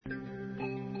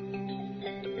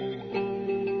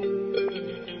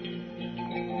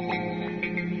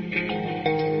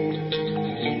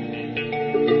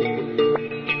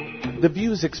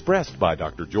views expressed by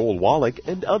Dr. Joel Wallach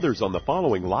and others on the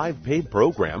following live paid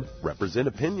program represent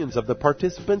opinions of the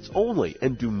participants only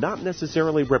and do not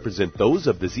necessarily represent those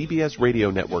of the ZBS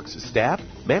Radio Network's staff,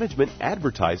 management,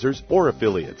 advertisers, or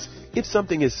affiliates. If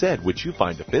something is said which you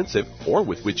find offensive or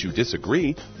with which you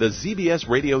disagree, the ZBS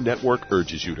Radio Network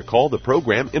urges you to call the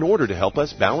program in order to help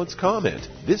us balance comment.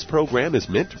 This program is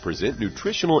meant to present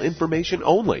nutritional information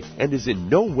only and is in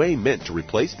no way meant to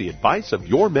replace the advice of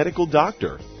your medical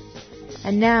doctor.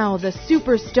 And now, the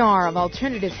superstar of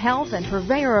alternative health and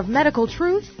purveyor of medical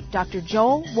truth, Dr.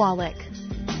 Joel Wallach.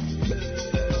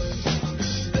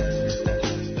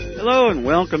 Hello and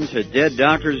welcome to Dead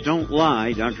Doctors Don't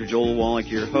Lie. Dr. Joel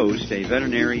Wallach, your host, a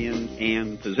veterinarian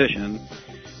and physician.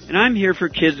 And I'm here for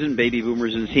kids and baby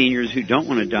boomers and seniors who don't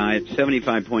want to die at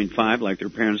 75.5 like their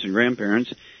parents and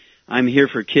grandparents. I'm here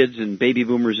for kids and baby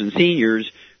boomers and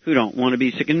seniors who don't want to be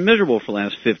sick and miserable for the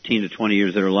last 15 to 20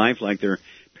 years of their life like their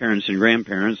parents and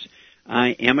grandparents.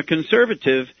 I am a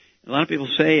conservative. A lot of people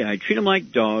say I treat them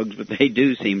like dogs, but they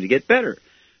do seem to get better.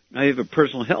 Now, you have a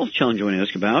personal health challenge you want to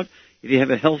ask about. If you have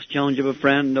a health challenge of a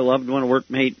friend, a loved one, a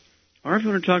workmate, or if you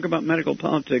want to talk about medical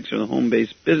politics or the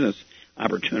home-based business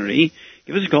opportunity,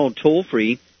 give us a call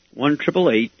toll-free,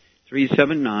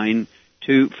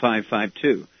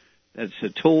 1-888-379-2552. That's a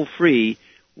toll-free,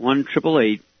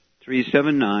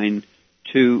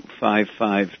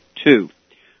 1-888-379-2552.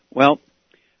 Well,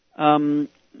 Joan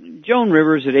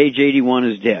Rivers at age 81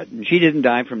 is dead, and she didn't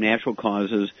die from natural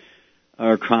causes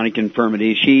or chronic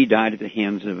infirmity. She died at the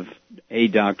hands of a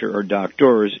doctor or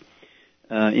doctors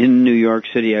in New York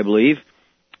City, I believe,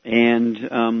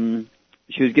 and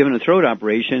she was given a throat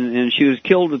operation, and she was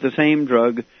killed with the same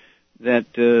drug that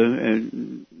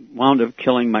wound up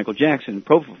killing Michael Jackson,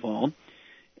 propofol,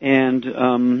 and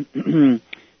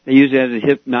they used it as a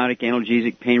hypnotic,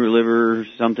 analgesic, pain reliever,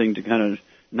 something to kind of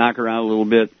knock her out a little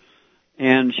bit,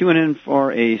 and she went in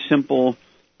for a simple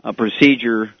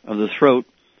procedure of the throat.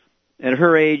 At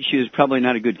her age, she was probably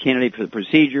not a good candidate for the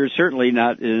procedure, certainly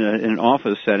not in an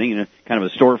office setting, in a kind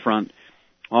of a storefront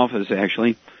office,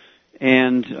 actually,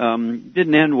 and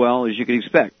didn't end well, as you could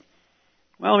expect.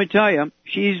 Well, let me tell you,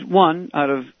 she's one out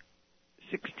of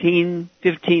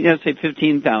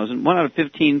 15,000, one out of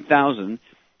 15,000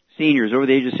 seniors over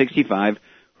the age of 65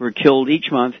 who are killed each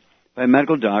month by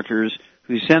medical doctors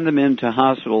who send them into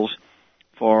hospitals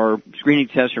for screening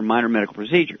tests or minor medical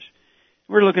procedures.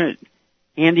 We're looking at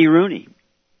Andy Rooney,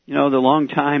 you know, the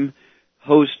longtime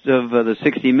host of the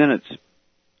 60 Minutes,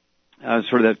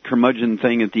 sort of that curmudgeon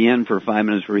thing at the end for 5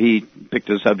 minutes where he picked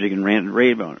a subject and ranted and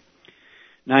raved about it.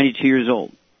 92 years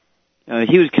old.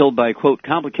 He was killed by, quote,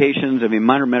 complications of a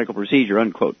minor medical procedure,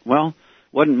 unquote. Well,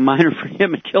 wasn't minor for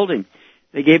him. It killed him.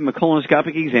 They gave him a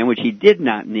colonoscopic exam, which he did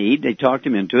not need. They talked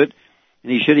him into it,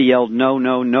 and he should have yelled no,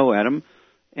 no, no at him.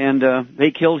 And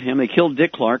they killed him. They killed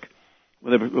Dick Clark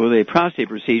with a prostate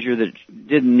procedure that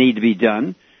didn't need to be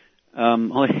done.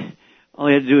 All he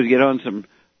had to do was get on some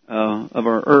of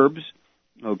our herbs,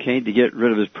 okay, to get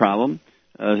rid of his problem.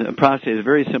 Prostate is a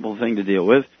very simple thing to deal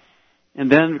with. And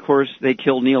then, of course, they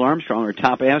killed Neil Armstrong, our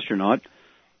top astronaut,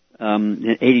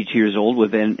 82 years old,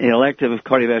 with an elective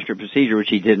cardiovascular procedure, which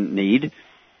he didn't need.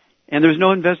 And there was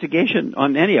no investigation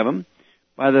on any of them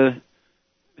by the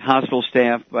hospital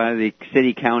staff, by the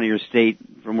city, county, or state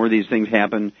from where these things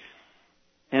happen.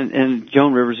 And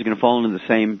Joan Rivers is going to fall into the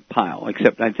same pile,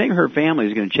 except I think her family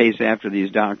is going to chase after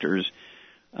these doctors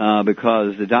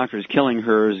because the doctors killing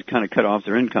her has kind of cut off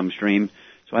their income stream.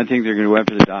 So I think they're going to go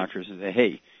after the doctors and say,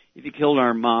 hey, if you killed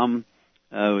our mom,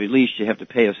 at least you have to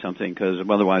pay us something because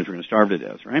otherwise we're going to starve to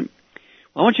death, right?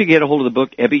 Well, I want you to get a hold of the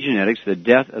book Epigenetics, The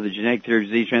Death of the Genetic Theory of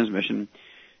Disease Transmission.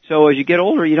 So as you get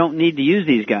older, you don't need to use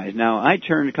these guys. Now, a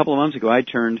couple of months ago, I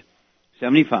turned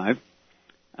 75.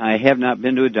 I have not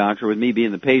been to a doctor, with me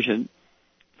being the patient,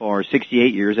 for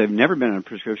 68 years. I've never been on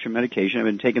prescription medication. I've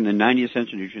been taking the 90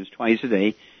 essential nutrients twice a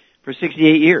day for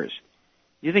 68 years.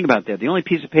 You think about that. The only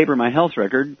piece of paper in my health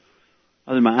record,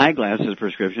 other than my eyeglasses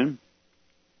prescription,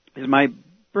 is my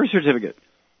birth certificate.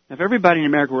 Now, if everybody in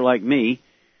America were like me,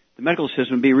 the medical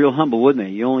system would be real humble, wouldn't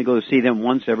they? You only go to see them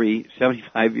once every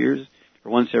 75 years,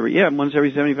 or once every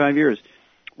 75 years.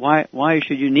 Why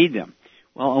should you need them?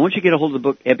 Well, I want you to get a hold of the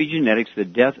book Epigenetics, The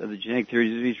Death of the Genetic Theory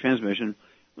of Disease Transmission.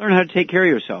 Learn how to take care of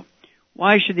yourself.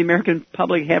 Why should the American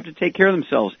public have to take care of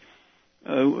themselves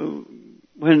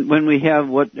when we have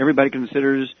what everybody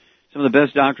considers some of the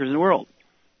best doctors in the world?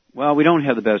 Well, we don't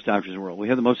have the best doctors in the world. We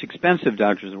have the most expensive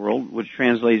doctors in the world, which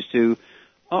translates to,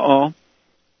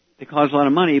 they cost a lot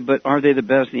of money, but are they the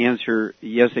best? And the answer,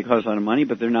 yes, they cost a lot of money,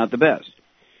 but they're not the best.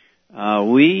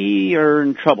 We are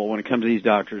in trouble when it comes to these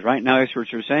doctors. Right now,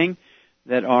 experts are saying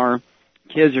that our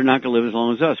kids are not going to live as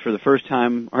long as us. For the first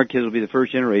time, our kids will be the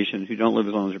first generation who don't live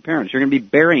as long as their parents. You're going to be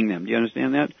burying them. Do you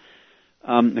understand that?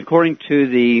 According to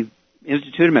the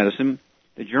Institute of Medicine,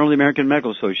 the Journal of the American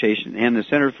Medical Association, and the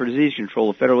Center for Disease Control,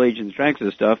 a federal agency that tracks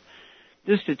this stuff,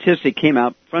 this statistic came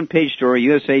out, front page story,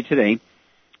 USA Today,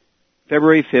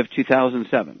 February 5th,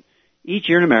 2007. Each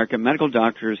year in America, medical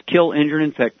doctors kill, injure, and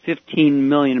infect 15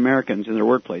 million Americans in their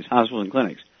workplace, hospitals, and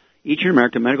clinics. Each year in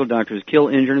America, medical doctors kill,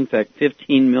 injure, and infect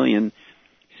 15 million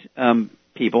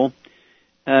people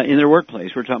in their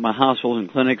workplace. We're talking about hospitals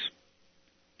and clinics,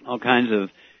 all kinds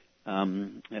of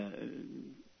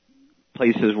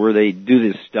places where they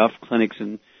do this stuff, clinics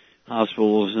and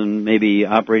hospitals and maybe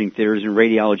operating theaters and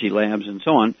radiology labs and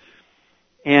so on.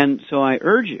 And so I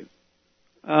urge you,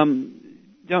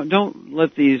 don't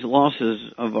let these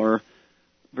losses of our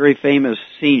very famous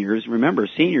seniors. Remember,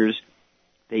 seniors,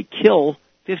 they kill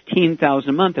 15,000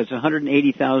 a month. That's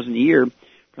 180,000 a year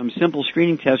from simple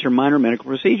screening tests or minor medical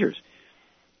procedures.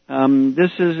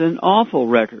 This is an awful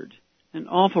record, an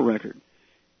awful record.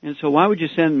 And so why would you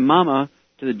send mama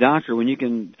to the doctor when you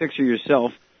can fix her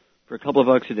yourself for a couple of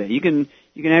bucks a day? You can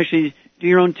actually do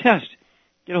your own test.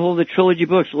 Get a hold of the trilogy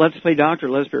books, Let's Play Doctor,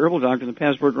 Let's Play Herbal Doctor, and the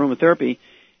Passport to Aromatherapy,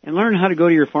 and learn how to go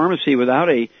to your pharmacy without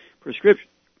a prescription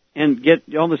and get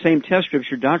all the same test strips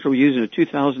your doctor will use in a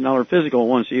 $2,000 physical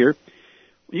once a year.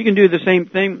 You can do the same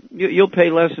thing. You'll pay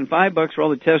less than $5 for all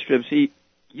the test strips he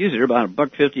uses. They're about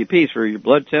 $1.50 a piece for your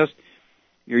blood test,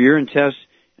 your urine test,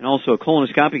 and also a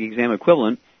colonoscopic exam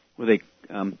equivalent with a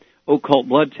occult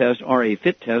blood test or a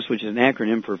FIT test, which is an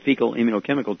acronym for fecal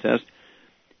immunochemical test.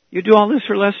 You do all this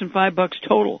for less than $5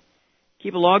 total.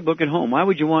 Keep a logbook at home. Why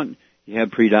would you want you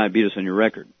have pre-diabetes on your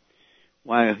record?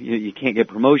 Why you can't get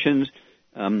promotions?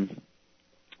 Your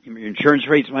insurance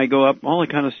rates might go up. All that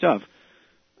kind of stuff.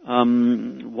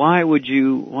 Why would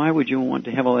you want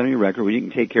to have all that on your record when you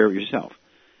can take care of yourself?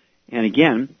 And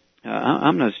again,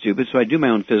 I'm not stupid, so I do my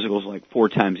own physicals like 4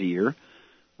 times a year.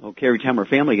 Okay, every time our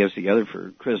family gets together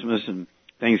for Christmas and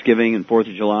Thanksgiving and 4th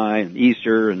of July and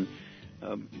Easter and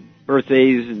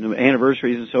birthdays and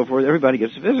anniversaries and so forth, everybody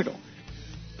gets a physical.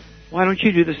 Why don't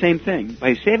you do the same thing?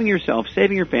 By saving yourself,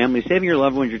 saving your family, saving your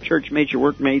loved ones, your church mates, your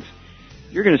workmates,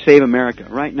 you're going to save America.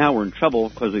 Right now we're in trouble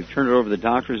because we've turned it over to the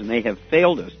doctors and they have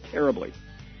failed us terribly.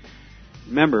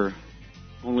 Remember,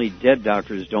 only dead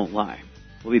doctors don't lie.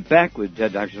 We'll be back with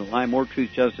Dead Doctors Don't Lie, more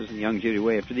truth, justice, and the Young Judy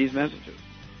way after these messages.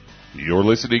 You're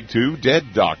listening to Dead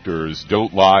Doctors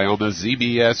Don't Lie on the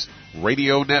ZBS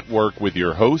Radio Network with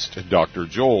your host, Dr.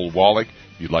 Joel Wallach.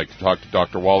 If you'd like to talk to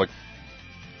Dr. Wallach,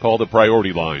 call the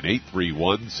priority line,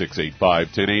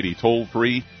 831-685-1080, toll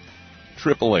free,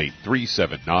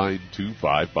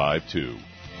 888-379-2552.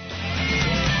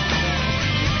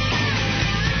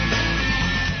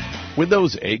 When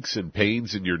those aches and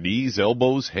pains in your knees,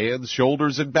 elbows, hands,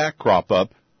 shoulders, and back crop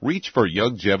up, reach for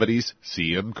Youngevity's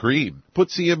CM Cream. Put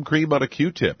CM Cream on a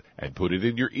Q-tip and put it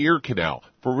in your ear canal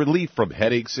for relief from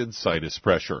headaches and sinus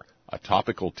pressure. A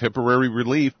topical temporary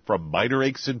relief from minor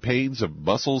aches and pains of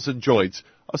muscles and joints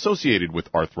associated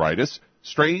with arthritis,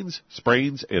 strains,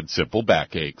 sprains, and simple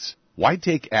backaches. Why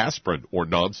take aspirin or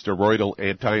non-steroidal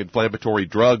anti-inflammatory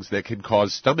drugs that can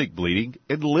cause stomach bleeding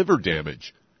and liver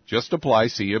damage? Just apply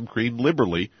CM Cream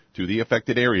liberally to the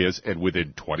affected areas, and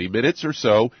within 20 minutes or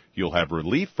so, you'll have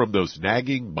relief from those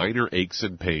nagging minor aches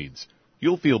and pains.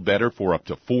 You'll feel better for up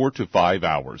to 4 to 5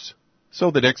 hours.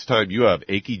 So the next time you have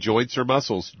achy joints or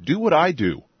muscles, do what I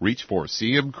do. Reach for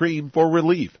CM Cream for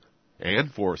relief.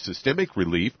 And for systemic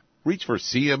relief, reach for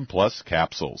CM Plus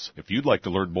capsules. If you'd like to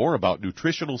learn more about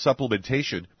nutritional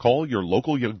supplementation, call your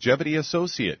local Youngevity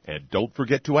associate. And don't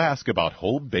forget to ask about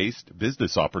home-based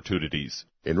business opportunities.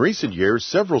 In recent years,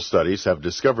 several studies have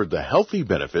discovered the healthy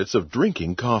benefits of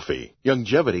drinking coffee.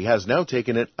 Youngevity has now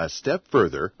taken it a step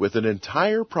further with an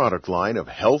entire product line of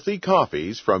healthy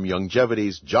coffees from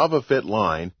Youngevity's JavaFit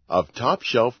line of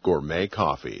top-shelf gourmet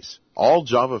coffees. All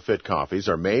JavaFit coffees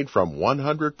are made from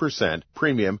 100%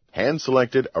 premium,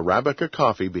 hand-selected Arabica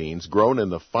coffee beans grown in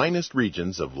the finest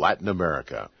regions of Latin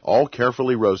America, all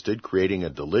carefully roasted, creating a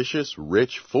delicious,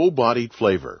 rich, full-bodied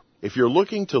flavor. If you're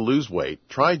looking to lose weight,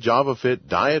 try JavaFit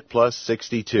Diet Plus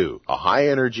 62, a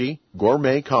high-energy,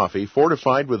 gourmet coffee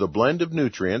fortified with a blend of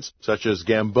nutrients such as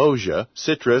gambosia,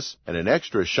 citrus, and an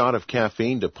extra shot of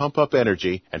caffeine to pump up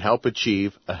energy and help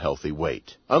achieve a healthy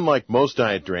weight. Unlike most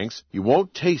diet drinks, you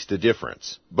won't taste a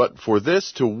difference. But for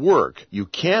this to work, you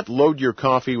can't load your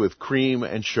coffee with cream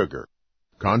and sugar.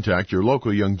 Contact your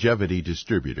local Youngevity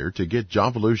distributor to get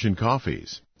Javalution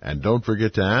coffees. And don't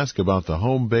forget to ask about the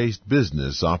home-based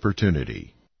business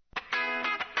opportunity.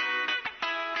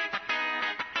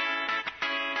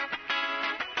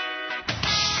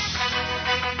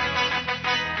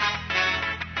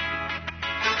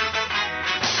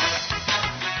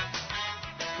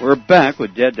 We're back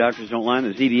with Dead Doctors Don't Lie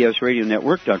on the ZBS Radio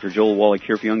Network. Dr. Joel Wallach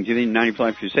here for Youngevity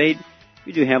 95 Crusade.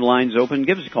 We do have lines open.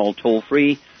 Give us a call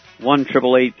toll-free,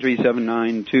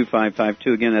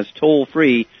 1-888-379-2552. Again, that's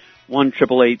toll-free,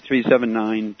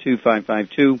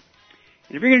 1-888-379-2552. And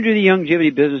if you're going to do the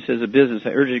Youngevity business as a business, I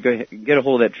urge you to go get a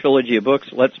hold of that trilogy of books,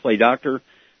 Let's Play Doctor,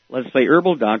 Let's Play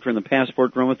Herbal Doctor, and the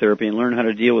Passport Aromatherapy, and learn how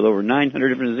to deal with over 900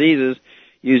 different diseases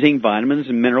using vitamins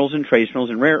and minerals and trace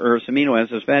minerals and rare earths, amino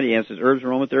acids, fatty acids, herbs,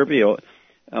 aromatherapy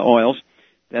oils.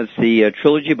 That's the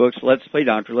trilogy of books, Let's Play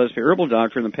Doctor, Let's Play Herbal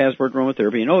Doctor, and the Passport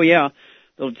Aromatherapy. And oh yeah,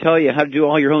 they'll tell you how to do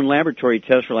all your own laboratory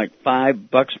tests for like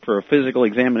 $5 for a physical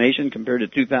examination compared to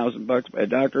 $2,000 by a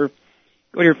doctor.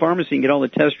 Go to your pharmacy and get all the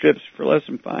test strips for less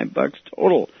than $5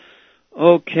 total.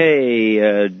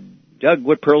 Okay, Doug,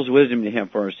 what pearls of wisdom do you have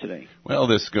for us today? Well,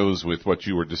 this goes with what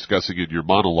you were discussing in your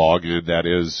monologue, and that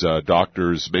is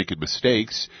doctors making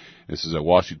mistakes. This is a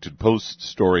Washington Post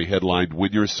story headlined,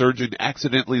 "When your surgeon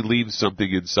accidentally leaves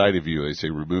something inside of you." They say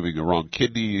removing a wrong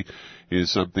kidney is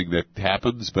something that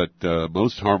happens, but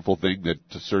most harmful thing that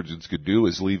surgeons can do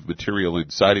is leave material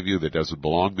inside of you that doesn't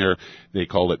belong there. They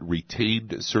call it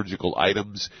retained surgical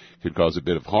items. Can cause a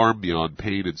bit of harm beyond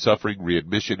pain and suffering,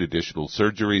 readmission, additional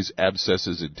surgeries,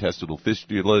 abscesses, intestinal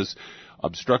fistulas,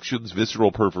 obstructions,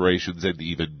 visceral perforations, and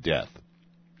even death.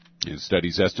 And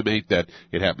studies estimate that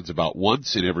it happens about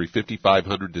once in every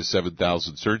 5,500 to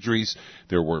 7,000 surgeries.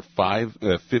 There were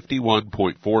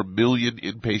 51.4 million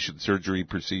inpatient surgery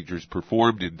procedures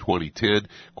performed in 2010,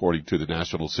 according to the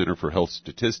National Center for Health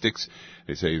Statistics.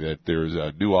 They say that there's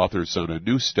new authors on a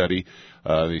new study.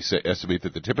 They estimate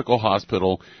that the typical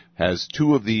hospital has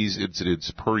 2 of these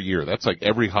incidents per year. That's like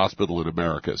every hospital in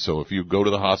America. So if you go to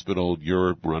the hospital,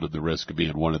 you're running the risk of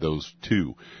being one of those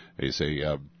 2. They say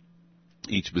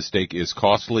each mistake is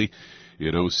costly.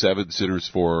 7 Centers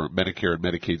for Medicare and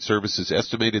Medicaid Services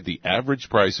estimated the average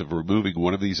price of removing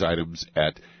one of these items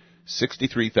at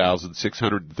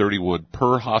 $63,631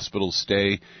 per hospital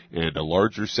stay, and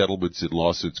larger settlements and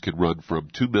lawsuits can run from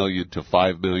 $2 million to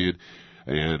 $5 million.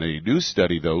 And a new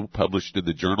study, though, published in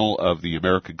the Journal of the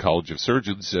American College of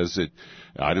Surgeons, says that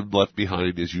the item left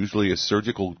behind is usually a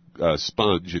surgical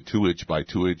sponge, a 2-inch by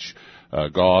 2-inch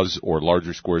gauze or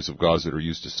larger squares of gauze that are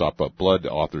used to sop up blood.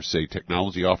 Authors say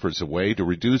technology offers a way to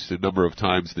reduce the number of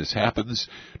times this happens.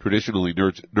 Traditionally,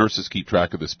 nurses keep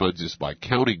track of the sponges by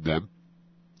counting them.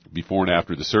 Before and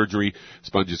after the surgery,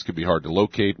 sponges can be hard to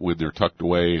locate when they're tucked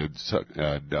away and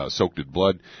soaked in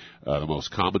blood. The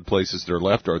most common places they're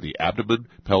left are the abdomen,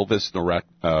 pelvis,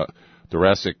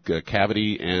 thoracic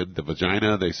cavity, and the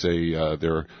vagina. They say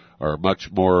there are much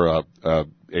more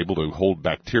able to hold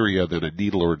bacteria than a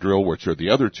needle or a drill, which are the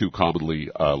other 2 commonly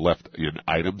left in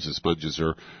items. The sponges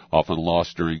are often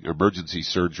lost during emergency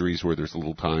surgeries where there's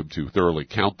little time to thoroughly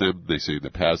count them. They say in the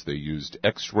past they used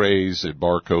X-rays and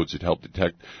barcodes that help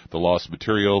detect the lost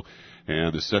material.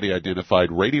 And the study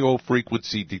identified radio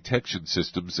frequency detection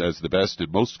systems as the best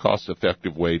and most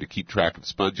cost-effective way to keep track of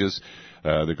sponges.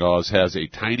 The gauze has a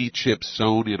tiny chip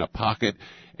sewn in a pocket,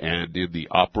 and in the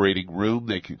operating room,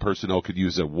 personnel could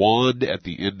use a wand at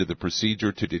the end of the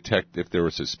procedure to detect if there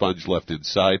was a sponge left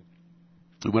inside.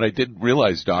 And what I didn't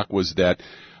realize, Doc, was that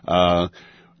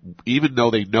even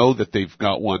though they know that they've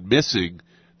got one missing,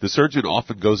 the surgeon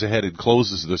often goes ahead and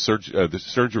closes the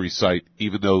surgery site,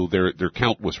 even though their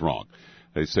count was wrong.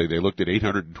 They say they looked at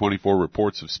 824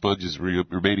 reports of sponges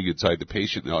remaining inside the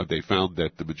patient. They found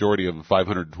that the majority of them,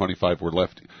 525, were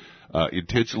left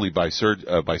intentionally by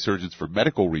surgeons for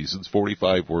medical reasons.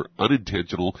 45 were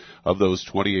unintentional. Of those,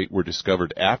 28 were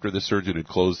discovered after the surgeon had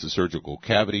closed the surgical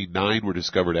cavity. 9 were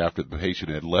discovered after the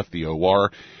patient had left the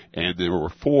OR. And there were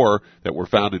 4 that were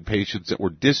found in patients that were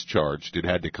discharged and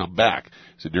had to come back.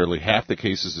 So nearly half the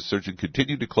cases, the surgeon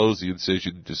continued to close the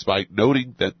incision despite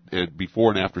noting that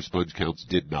before and after sponge counts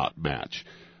did not match.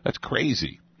 That's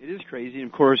crazy. It is crazy. And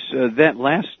of course, that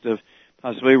last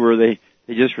possibly where they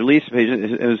just released a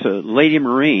patient. It was a lady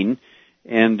Marine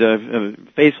and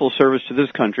faithful service to this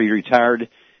country, retired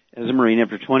as a Marine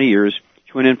after 20 years.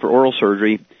 She went in for oral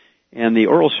surgery, and the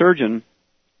oral surgeon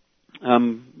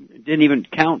didn't even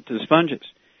count the sponges.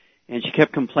 And she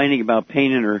kept complaining about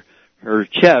pain in her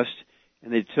chest,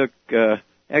 and they took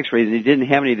x-rays, and they didn't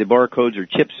have any of the barcodes or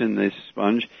chips in this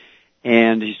sponge,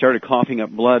 and she started coughing up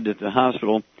blood at the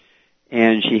hospital,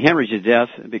 and she hemorrhaged to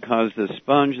death because the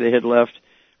sponge they had left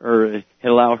or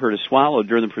had allowed her to swallow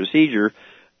during the procedure,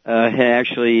 had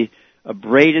actually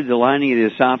abraded the lining of the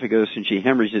esophagus, and she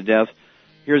hemorrhaged to death.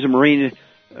 Here's a Marine,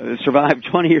 survived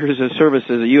 20 years of service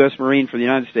as a U.S. Marine for the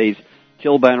United States,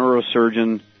 killed by an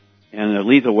neurosurgeon and a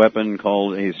lethal weapon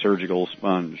called a surgical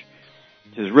sponge.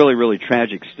 Which is really, really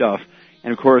tragic stuff.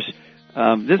 And of course,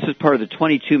 This is part of the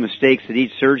 22 mistakes that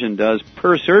each surgeon does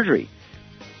per surgery.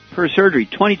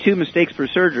 22 mistakes per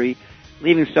surgery,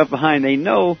 leaving stuff behind. They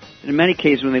know that in many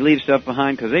cases when they leave stuff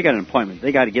behind, because they got an appointment,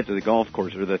 they got to get to the golf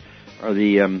course or the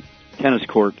tennis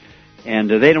court, and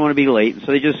they don't want to be late,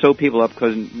 so they just sew people up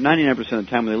because 99% of the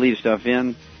time when they leave stuff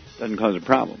in, it doesn't cause a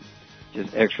problem.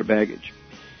 Just extra baggage.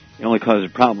 It only causes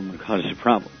a problem when it causes a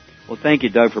problem. Well, thank you,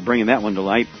 Doug, for bringing that one to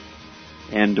light,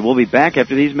 and we'll be back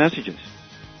after these messages.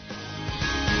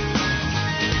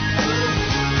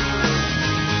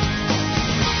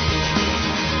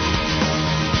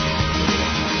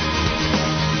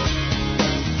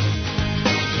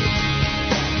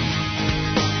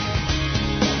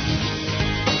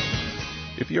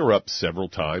 If you're up several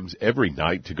times every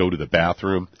night to go to the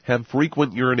bathroom, have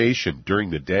frequent urination during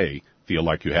the day, feel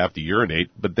like you have to urinate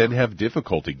but then have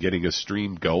difficulty getting a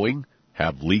stream going,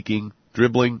 have leaking,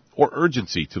 dribbling, or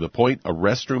urgency to the point a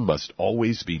restroom must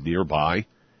always be nearby,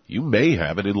 you may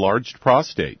have an enlarged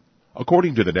prostate.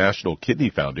 According to the National Kidney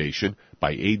Foundation,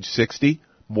 by age 60,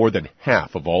 more than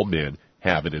half of all men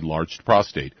have an enlarged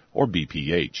prostate, or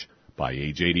BPH. By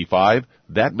age 85,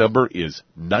 that number is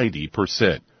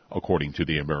 90%. According to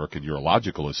the American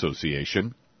Urological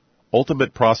Association.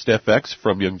 Ultimate ProstFX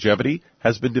from Youngevity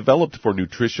has been developed for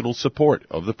nutritional support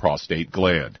of the prostate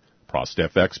gland.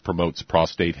 ProstFX promotes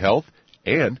prostate health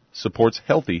and supports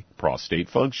healthy prostate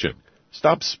function.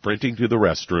 Stop sprinting to the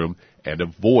restroom and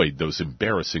avoid those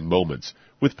embarrassing moments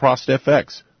with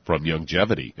ProstFX from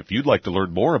Youngevity. If you'd like to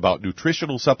learn more about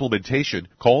nutritional supplementation,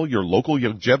 call your local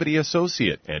Youngevity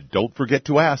associate and don't forget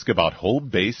to ask about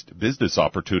home-based business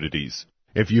opportunities.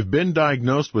 If you've been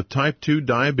diagnosed with type 2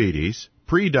 diabetes,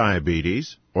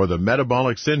 prediabetes, or the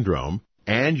metabolic syndrome,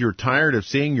 and you're tired of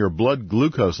seeing your blood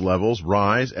glucose levels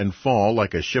rise and fall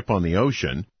like a ship on the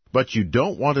ocean, but you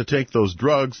don't want to take those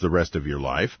drugs the rest of your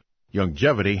life,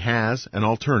 Youngevity has an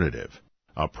alternative.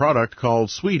 A product called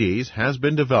Sweeties has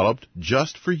been developed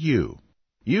just for you.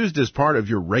 Used as part of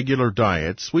your regular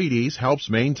diet, Sweeties helps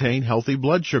maintain healthy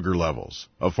blood sugar levels,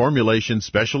 a formulation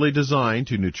specially designed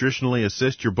to nutritionally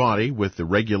assist your body with the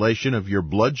regulation of your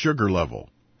blood sugar level.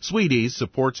 Sweeties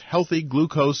supports healthy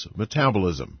glucose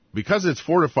metabolism because it's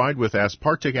fortified with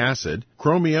aspartic acid,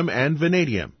 chromium, and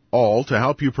vanadium, all to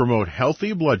help you promote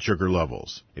healthy blood sugar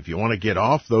levels. If you want to get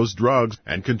off those drugs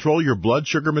and control your blood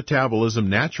sugar metabolism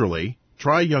naturally,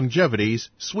 try Youngevity's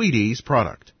Sweeties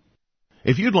product.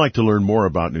 If you'd like to learn more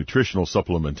about nutritional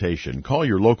supplementation, call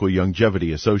your local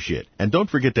Youngevity associate, and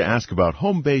don't forget to ask about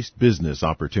home-based business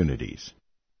opportunities.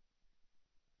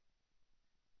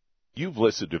 You've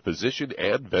listened to physician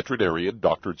and veterinarian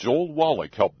Dr. Joel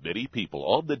Wallach help many people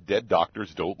on the Dead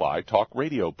Doctors Don't Lie talk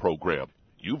radio program.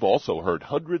 You've also heard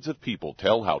hundreds of people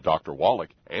tell how Dr.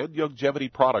 Wallach and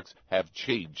Youngevity products have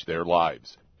changed their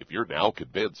lives. If you're now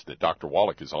convinced that Dr.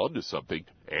 Wallach is onto something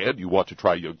and you want to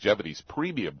try Youngevity's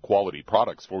premium quality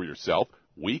products for yourself,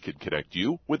 we can connect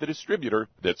you with a distributor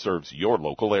that serves your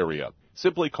local area.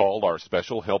 Simply call our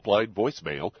special helpline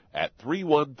voicemail at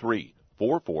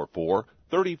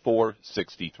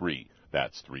 313-444-3463.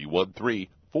 That's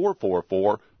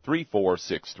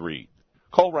 313-444-3463.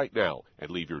 Call right now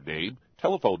and leave your name,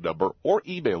 telephone number, or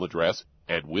email address,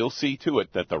 and we'll see to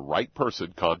it that the right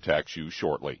person contacts you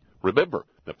shortly. Remember,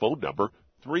 the phone number,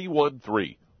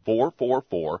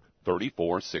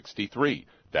 313-444-3463.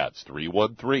 That's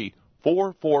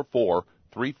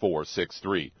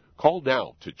 313-444-3463. Call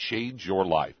now to change your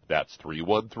life. That's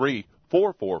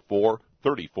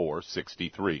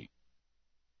 313-444-3463.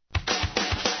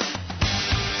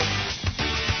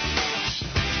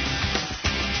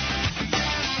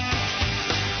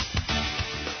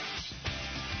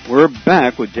 We're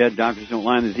back with Dead Doctors Don't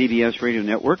Lie on the ZBS Radio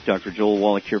Network. Dr. Joel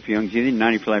Wallach here for Youngevity,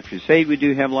 90 for Life Crusade. We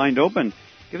do have lines open.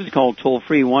 Give us a call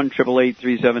toll-free,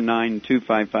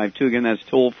 1-888-379-2552. Again, that's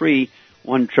toll-free,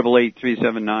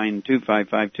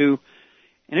 1-888-379-2552.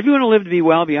 And if you want to live to be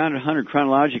well beyond 100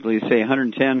 chronologically, say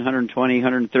 110, 120,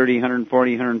 130,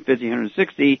 140, 150,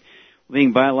 160,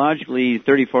 being biologically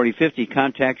 30, 40, 50,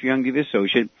 contact your Youngevity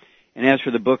associate and ask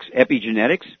for the books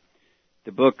Epigenetics,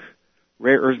 the book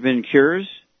Rare Earth Forbidden Cures,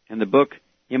 and the book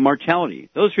Immortality.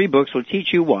 Those three books will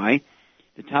teach you why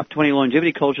the top 20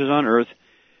 longevity cultures on Earth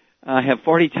have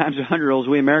 40 times the 100-year-olds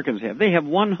we Americans have. They have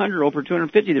 100-year-old per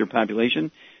 250 of their population.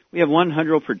 We have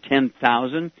 100-year-old per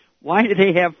 10,000. Why do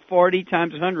they have 40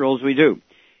 times the 100-year-olds we do?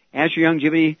 Ask your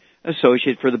Youngevity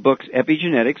associate for the books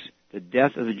Epigenetics, The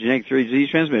Death of the Genetic Theory of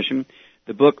Disease Transmission,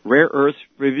 the book Rare Earth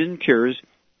Forbidden Cures,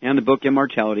 and the book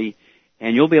Immortality,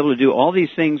 and you'll be able to do all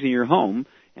these things in your home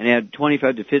and add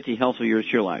 25 to 50 healthy years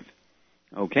to your life.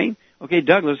 Okay? Okay,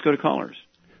 Doug, let's go to callers.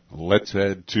 Let's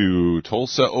head to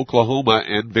Tulsa, Oklahoma,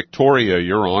 and Victoria.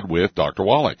 You're on with Dr.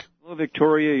 Wallach. Hello,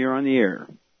 Victoria. You're on the air.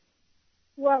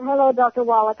 Well, hello, Dr.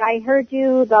 Wallach. I heard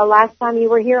you the last time you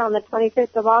were here on the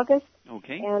 25th of August.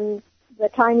 Okay. And the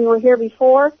time you were here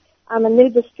before. I'm a new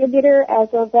distributor as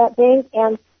of that date,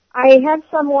 and I have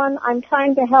someone I'm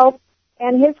trying to help,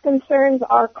 and his concerns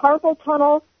are carpal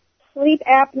tunnel, sleep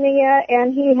apnea,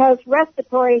 and he has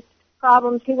respiratory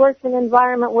problems. He works in an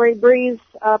environment where he breathes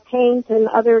paint and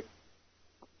other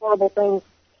horrible things.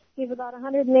 He's about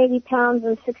 180 pounds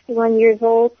and 61 years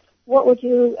old. What would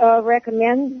you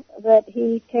recommend that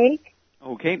he take?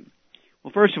 Okay.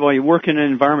 Well, first of all, you work in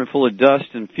an environment full of dust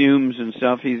and fumes and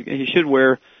stuff. He should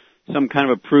wear some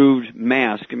kind of approved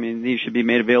mask. I mean, these should be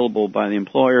made available by the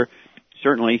employer,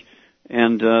 certainly.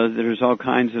 And there's all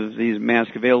kinds of these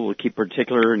masks available to keep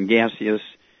particulate and gaseous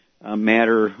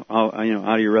matter, out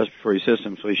of your respiratory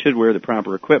system. So he should wear the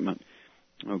proper equipment.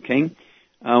 Okay.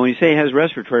 When you say he has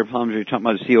respiratory problems, are you talking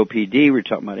about COPD? We're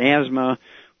talking about asthma.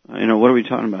 What are we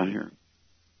talking about here?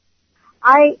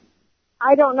 I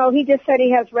don't know. He just said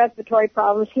he has respiratory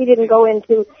problems. He didn't go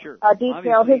into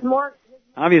detail.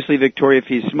 Obviously, Victoria, if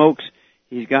he smokes,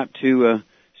 he's got to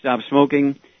stop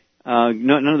smoking.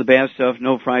 None of the bad stuff,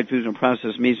 no fried foods, no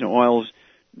processed meats, no oils,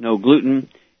 no gluten.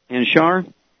 And Shar?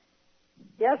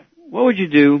 Yes? What would you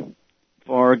do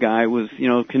for a guy with,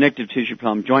 connective tissue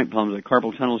problems, joint problems, like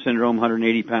carpal tunnel syndrome,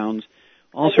 180 pounds?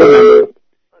 Also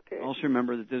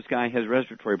remember that this guy has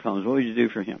respiratory problems. What would you do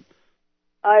for him?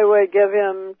 I would give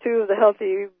him 2 of the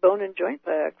healthy bone and joint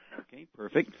packs. Okay,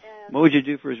 perfect. And what would you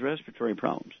do for his respiratory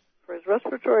problems? For his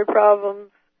respiratory problems,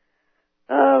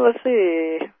 let's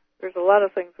see. There's a lot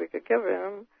of things we could give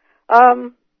him.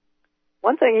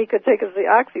 One thing he could take is the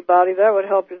Oxybody. That would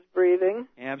help his breathing.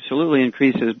 Absolutely,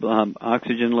 increase his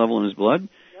oxygen level in his blood.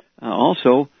 Yep.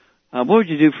 Also, what would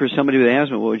you do for somebody with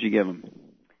asthma? What would you give him?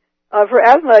 For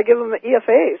asthma, I give him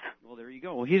EFAs. Well, there you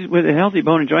go. Well, he's with the healthy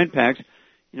bone and joint packs.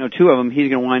 2 of them. He's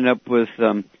going to wind up with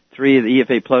 3 of the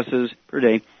EFA pluses per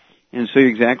day. And so you're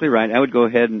exactly right. I would go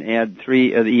ahead and add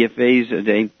 3 of the EFAs a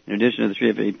day in addition to the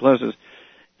 3 EFA pluses,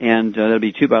 and that'll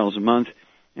be 2 bottles a month.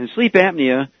 And sleep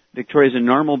apnea, Victoria, is a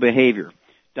normal behavior.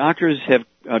 Doctors have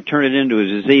turned it into a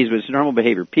disease, but it's a normal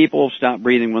behavior. People stop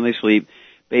breathing when they sleep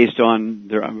based on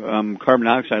their carbon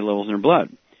dioxide levels in their blood.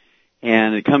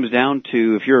 And it comes down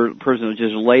to, if you're a person that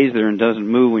just lays there and doesn't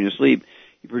move when you sleep,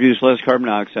 you produce less carbon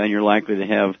dioxide, and you're likely to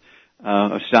have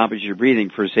a stoppage of your breathing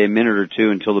for, say, a minute or 2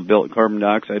 until the carbon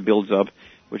dioxide builds up,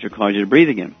 which will cause you to breathe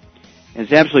again. And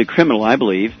it's absolutely criminal, I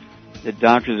believe, that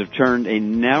doctors have turned a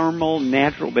normal,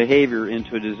 natural behavior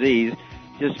into a disease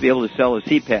just to be able to sell a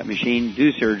CPAP machine,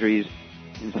 do surgeries,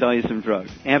 and sell you some drugs.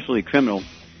 Absolutely criminal.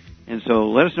 And so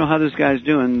let us know how this guy's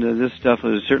doing. This stuff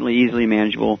is certainly easily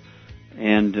manageable.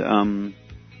 And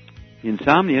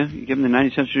insomnia, you give them the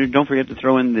 90 cents. Don't forget to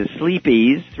throw in the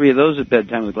Sleepies, 3 of those at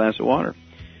bedtime with a glass of water.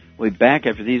 We'll be back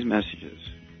after these messages.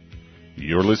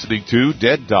 You're listening to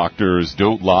Dead Doctors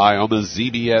Don't Lie on the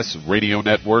ZBS Radio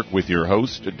Network with your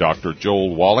host, Dr.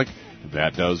 Joel Wallach.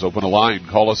 That does open a line.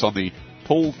 Call us on the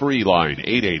toll-free line,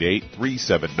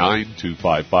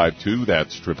 888-379-2552.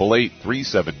 That's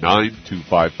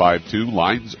 888-379-2552.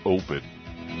 Lines open.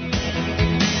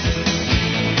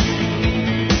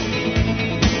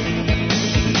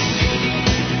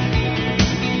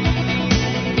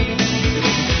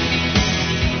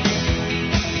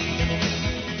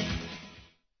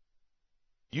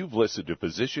 You've listened to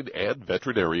physician and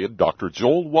veterinarian Dr.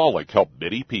 Joel Wallach help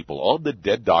many people on the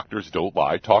Dead Doctors Don't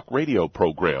Lie talk radio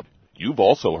program. You've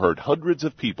also heard hundreds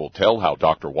of people tell how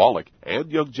Dr. Wallach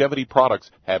and Youngevity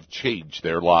products have changed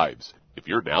their lives. If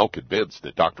you're now convinced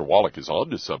that Dr. Wallach is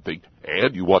onto something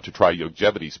and you want to try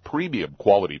Youngevity's premium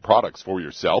quality products for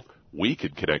yourself, we can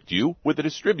connect you with a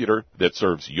distributor that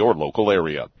serves your local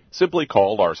area. Simply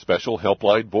call our special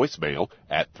helpline voicemail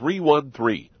at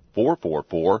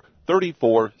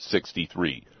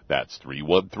 313-444-3463. That's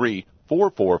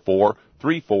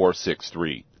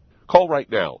 313-444-3463. Call right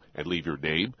now and leave your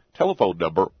name, telephone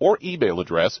number, or email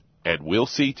address, and we'll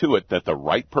see to it that the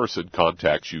right person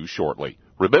contacts you shortly.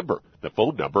 Remember, the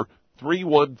phone number,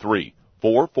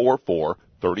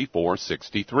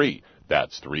 313-444-3463.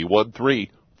 That's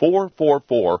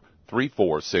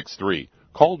 313-444-3463.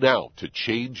 Call now to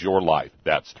change your life.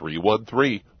 That's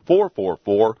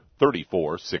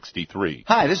 313-444-3463.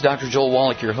 Hi, this is Dr. Joel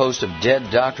Wallach, your host of Dead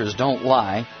Doctors Don't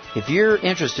Lie. If you're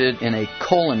interested in a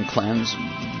colon cleanse,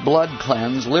 blood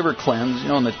cleanse, liver cleanse,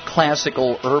 in the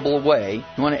classical herbal way,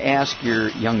 you want to ask your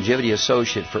Youngevity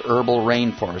associate for Herbal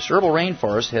Rainforest. Herbal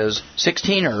Rainforest has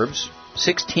 16 herbs,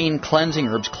 16 cleansing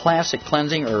herbs, classic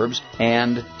cleansing herbs,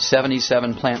 and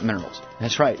 77 plant minerals.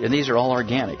 That's right, and these are all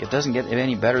organic. It doesn't get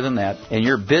any better than that. In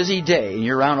your busy day, and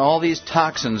you're around all these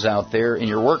toxins out there in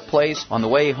your workplace, on the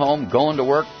way home, going to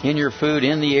work, in your food,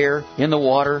 in the air, in the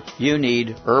water, you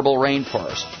need Herbal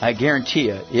Rainforest. I guarantee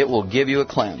you, it will give you a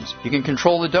cleanse. You can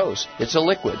control the dose. It's a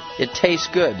liquid. It tastes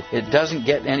good. It doesn't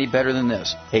get any better than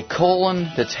this. A colon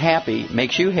that's happy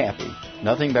makes you happy.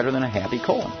 Nothing better than a happy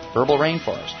colon. Herbal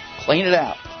Rainforest. Clean it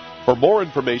out. For more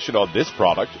information on this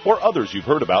product or others you've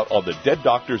heard about on the Dead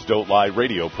Doctors Don't Lie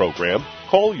radio program,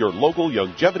 call your local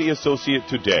Longevity associate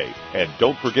today. And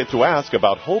don't forget to ask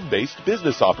about home-based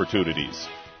business opportunities.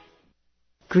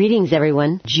 Greetings,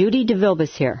 everyone. Judy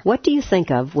DeVilbus here. What do you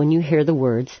think of when you hear the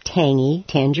words tangy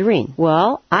tangerine?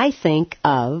 Well, I think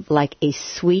of like a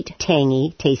sweet,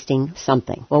 tangy tasting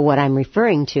something. Well, what I'm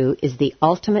referring to is the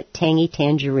Ultimate Tangy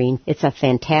Tangerine. It's a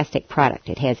fantastic product.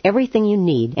 It has everything you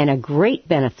need, and a great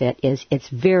benefit is it's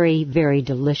very, very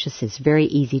delicious. It's very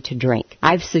easy to drink.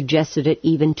 I've suggested it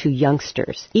even to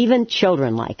youngsters. Even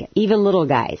children like it. Even little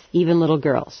guys. Even little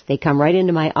girls. They come right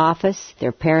into my office.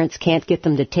 Their parents can't get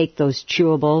them to take those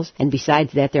chewables, and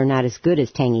besides that, they're not as good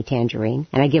as Tangy Tangerine.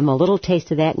 And I give them a little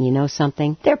taste of that, and you know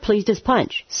something? They're pleased as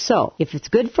punch. So, if it's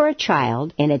good for a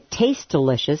child and it tastes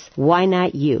delicious, why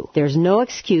not you? There's no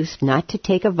excuse not to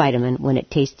take a vitamin when it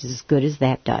tastes as good as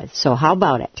that does. So how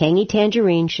about it? Tangy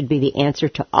Tangerine should be the answer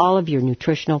to all of your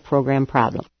nutritional program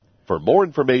problems. For more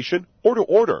information or to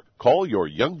order, call your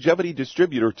Longevity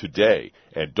distributor today.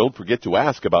 And don't forget to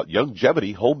ask about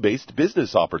Longevity home-based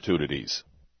business opportunities.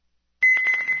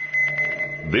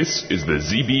 This is the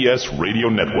ZBS Radio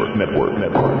Network.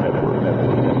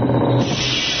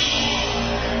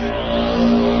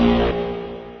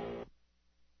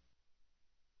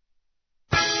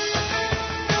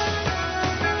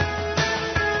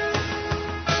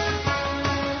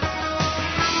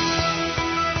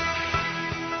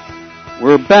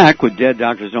 We're back with Dead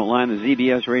Doctors Don't Lie on the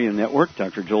ZBS Radio Network.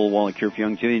 Dr. Joel Wallach here for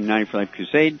Longevity 90 for Life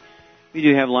Crusade. We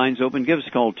do have lines open. Give us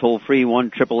a call toll-free,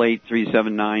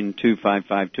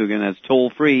 1-888-379-2552. Again, that's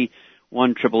toll-free,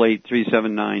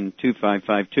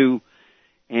 1-888-379-2552.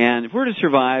 And if we're to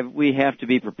survive, we have to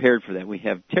be prepared for that. We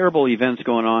have terrible events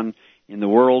going on in the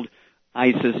world,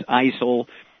 ISIS, ISIL.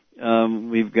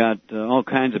 We've got all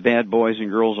kinds of bad boys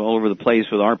and girls all over the place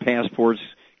with our passports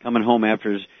coming home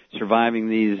after surviving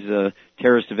these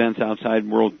terrorist events outside the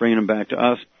world, bringing them back to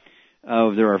us.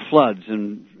 There are floods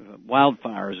and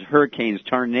wildfires, hurricanes,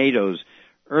 tornadoes,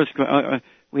 earthquakes.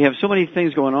 We have so many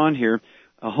things going on here.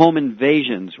 Home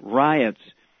invasions, riots.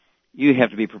 You have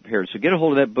to be prepared. So get a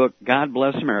hold of that book, God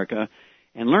Bless America,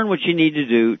 and learn what you need to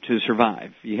do to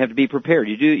survive. You have to be prepared.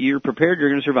 You're prepared, you're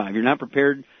going to survive. You're not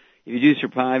prepared. If you do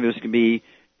survive, it's going to be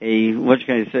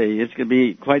it's going to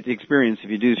be quite the experience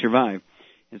if you do survive.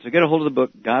 And so get a hold of the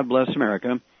book, God Bless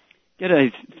America. Get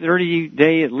a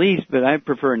 30-day at least, but I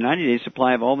prefer a 90-day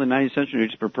supply of all the 90 essential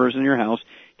nutrients per person in your house.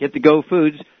 Get the Go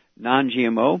Foods,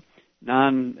 non-GMO,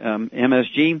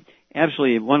 non-MSG,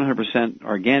 absolutely 100%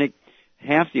 organic.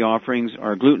 Half the offerings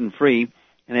are gluten-free,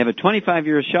 and they have a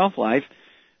 25-year shelf life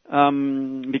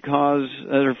because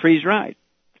they're freeze-dried.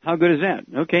 How good is that?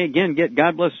 Okay, again, get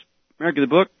God Bless America, the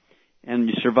book, and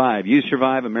you survive. You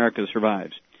survive, America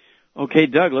survives. Okay,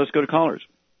 Doug, let's go to callers.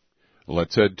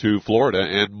 Let's head to Florida.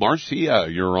 And Marcia,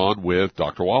 you're on with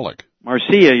Dr. Wallach.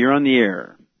 Marcia, you're on the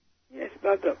air. Yes,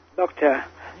 doctor. Yeah.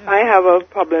 I have a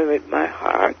problem with my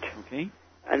heart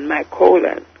and my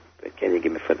colon. What can you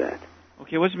give me for that?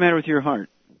 Okay, what's the matter with your heart?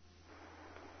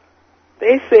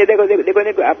 They say they're going to go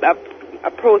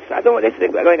a procedure. I don't want to say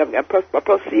they're going to a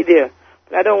procedure,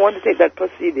 but I don't want to take that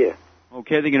procedure.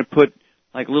 Okay, they're going to put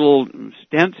like little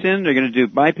stents in? They're going to do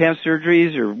bypass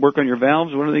surgeries or work on your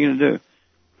valves? What are they going to do?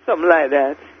 Something like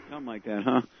that. Something like that,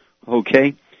 huh?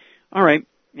 Okay. All right.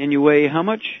 And you weigh how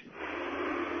much?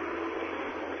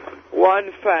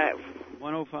 105.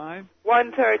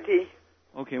 130.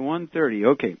 Okay, 130.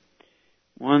 Okay.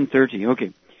 130.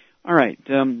 Okay. All right.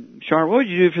 Char, what would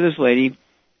you do for this lady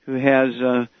who has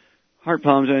heart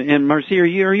problems? And Marcia, are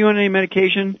you on any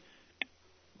medication?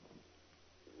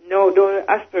 No, the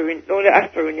aspirin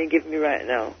they give me right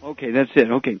now. Okay, that's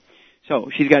it. Okay. So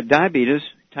she's got diabetes,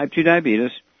 type 2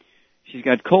 diabetes. She's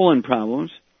got colon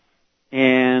problems.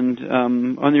 And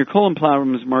on your colon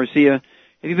problems, Marcia,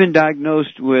 have you been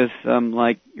diagnosed with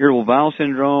like irritable bowel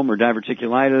syndrome or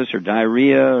diverticulitis or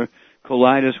diarrhea or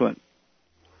colitis? What?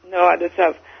 No, I just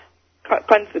have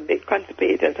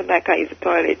constipation. Sometimes I can't use the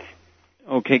toilet.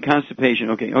 Okay,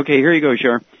 constipation. Okay, here you go,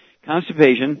 Char.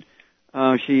 Constipation.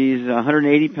 She's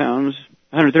 130 pounds.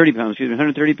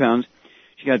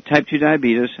 She got type 2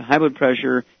 diabetes, high blood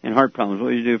pressure, and heart problems.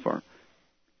 What do you do for her?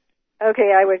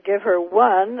 Okay, I would give her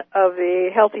one of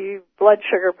the healthy blood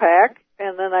sugar pack,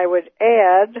 and then I would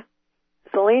add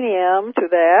selenium to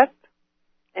that.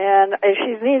 And if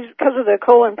she needs, because of the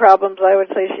colon problems, I would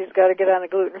say she's got to get on a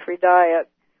gluten-free diet.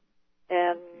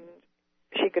 And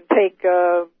she could take,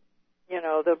 the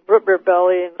root beer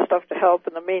belly and stuff to help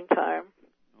in the meantime.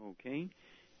 Okay.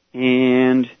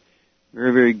 And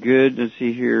very, very good. Let's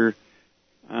see here.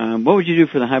 What would you do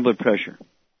for the high blood pressure?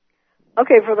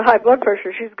 Okay, for the high blood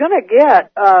pressure, she's going to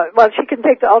get, she can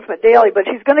take the Ultimate Daily, but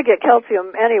she's going to get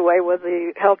calcium anyway with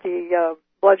the healthy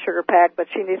blood sugar pack, but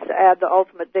she needs to add the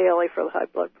Ultimate Daily for the high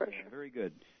blood pressure. Very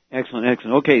good. Excellent,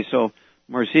 excellent. Okay, so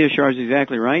Marcia Shar is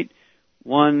exactly right.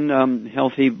 One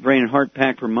healthy brain and heart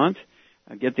pack per month.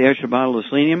 Get the extra bottle of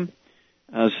selenium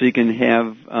so you can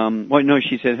have,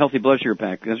 she said healthy blood sugar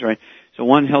pack. That's right. So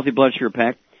one healthy blood sugar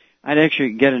pack. I'd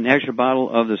actually get an extra bottle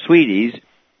of the Sweeties.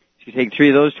 You take 3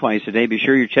 of those twice a day. Be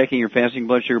sure you're checking your fasting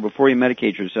blood sugar before you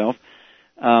medicate yourself.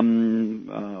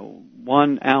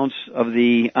 1 ounce of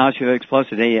the Osteox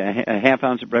Plus a day, a half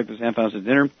ounce at breakfast, half ounce at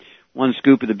dinner. 1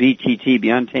 scoop of the BTT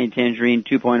Beyond Tangerine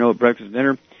 2.0 at breakfast and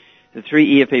dinner. The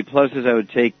 3 EFA Pluses, I would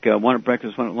take 1 at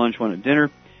breakfast, 1 at lunch, 1 at dinner.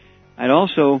 I'd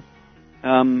also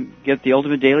get the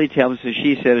Ultimate Daily tablets, as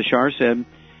she said, as Shar said.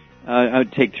 I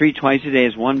would take 3 twice a day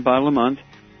as 1 bottle a month.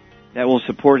 That will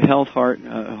support heart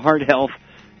health,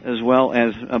 as well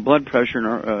as blood pressure,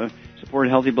 and support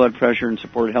healthy blood pressure and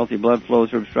support healthy blood flow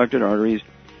through obstructed arteries.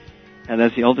 And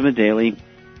that's the Ultimate Daily.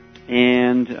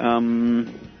 And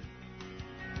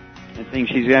I think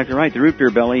she's exactly right. The root beer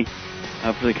belly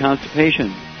for the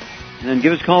constipation. And then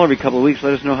give us a call every couple of weeks.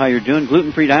 Let us know how you're doing.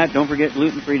 Gluten-free diet. Don't forget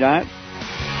gluten-free diet.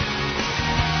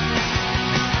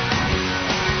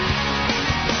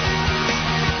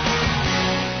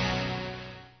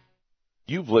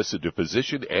 You've listened to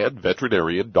physician and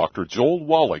veterinarian Dr. Joel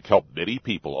Wallach help many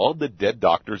people on the Dead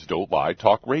Doctors Don't Lie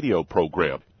talk radio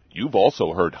program. You've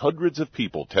also heard hundreds of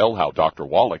people tell how Dr.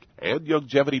 Wallach and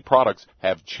Youngevity products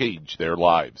have changed their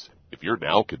lives. If you're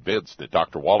now convinced that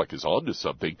Dr. Wallach is onto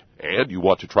something and you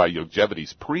want to try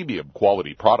Youngevity's premium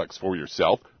quality products for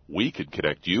yourself, we can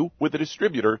connect you with a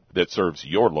distributor that serves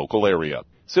your local area.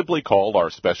 Simply call our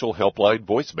special helpline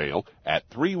voicemail at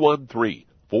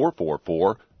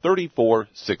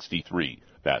 313-444-3463.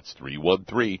 That's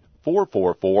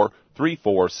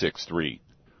 313-444-3463.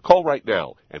 Call right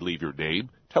now and leave your name,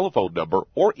 telephone number,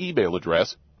 or email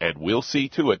address, and we'll see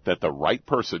to it that the right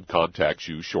person contacts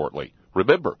you shortly.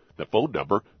 Remember, the phone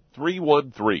number,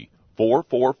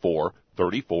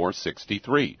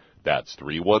 313-444-3463. That's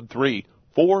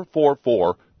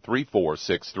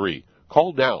 313-444-3463.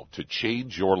 Call now to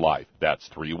change your life. That's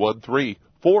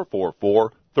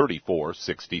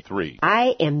 313-444-3463.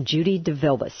 I am Judy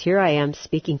DeVilbus. Here I am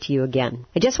speaking to you again.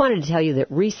 I just wanted to tell you that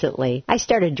recently I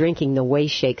started drinking the Whey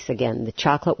Shakes again, the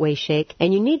chocolate Whey Shake.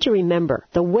 And you need to remember,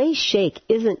 the Whey Shake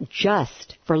isn't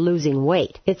just for losing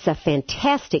weight. It's a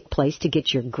fantastic place to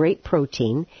get your great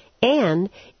protein. And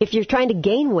if you're trying to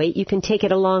gain weight, you can take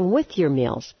it along with your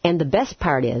meals. And the best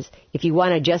part is, if you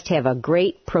want to just have a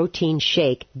great protein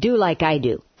shake, do like I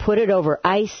do. Put it over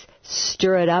ice,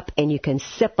 stir it up, and you can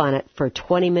sip on it for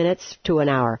 20 minutes to an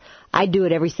hour. I do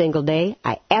it every single day.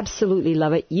 I absolutely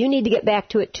love it. You need to get back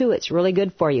to it, too. It's really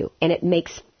good for you. And it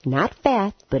makes not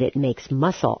fat, but it makes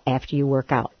muscle after you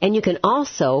work out. And you can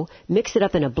also mix it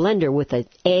up in a blender with an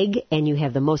egg, and you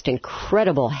have the most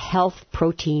incredible health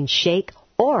protein shake.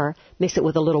 Or mix it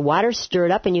with a little water, stir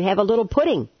it up, and you have a little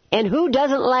pudding. And who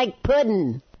doesn't like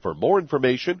pudding? For more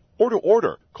information or to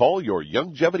order, call your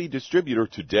Youngevity distributor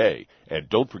today. And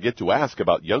don't forget to ask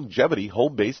about Youngevity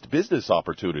home-based business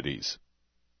opportunities.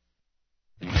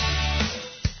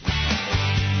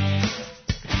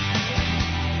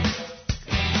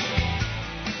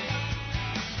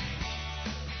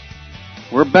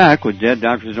 We're back with Dead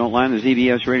Doctors Don't Lie on the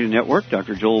ZBS Radio Network.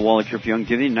 Dr. Joel Wallach here for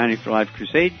Youngevity, 90 for Life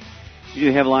Crusade. You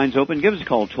do have lines open. Give us a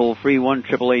call, toll-free,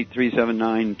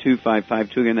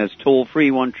 1-888-379-2552. Again, that's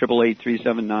toll-free,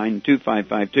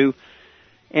 1-888-379-2552.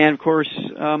 And, of course,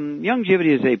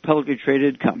 Youngevity is a publicly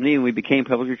traded company, and we became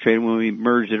publicly traded when we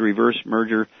merged, a reverse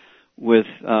merger with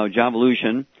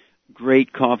Jovolution.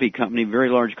 Great coffee company, very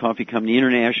large coffee company,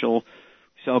 international.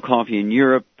 We sell coffee in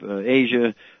Europe,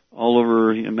 Asia, all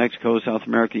over Mexico, South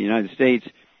America, the United States.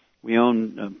 We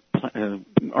own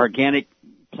organic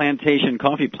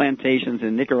coffee plantations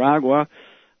in Nicaragua,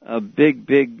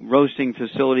 big roasting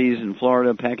facilities in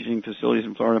Florida, packaging facilities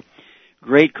in Florida.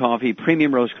 Great coffee,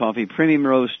 premium roast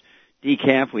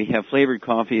decaf. We have flavored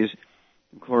coffees.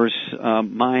 Of course,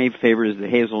 my favorite is the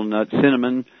hazelnut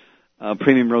cinnamon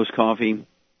premium roast coffee.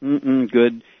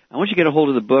 Good. I want you to get a hold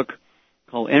of the book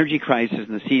called Energy Crisis,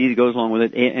 and the CD that goes along with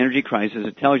it, Energy Crisis.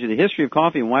 It tells you the history of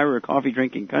coffee and why we're a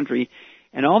coffee-drinking country,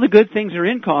 and all the good things that are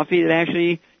in coffee that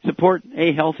actually support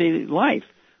a healthy life.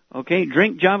 Okay,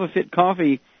 drink Java Fit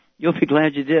coffee. You'll be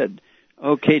glad you did.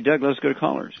 Okay, Doug, let's go to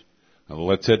callers.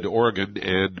 Let's head to Oregon,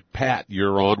 and Pat,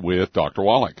 you're on with Dr.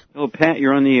 Wallach. Oh, Pat,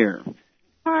 you're on the air.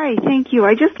 Hi, thank you.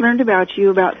 I just learned about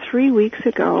you about 3 weeks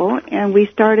ago, and we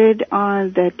started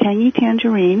on the Tangy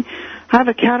Tangerine. I have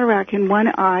a cataract in one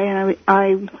eye, and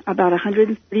I'm about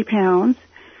 130 pounds.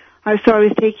 So I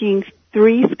was taking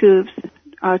 3 scoops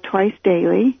twice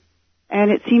daily,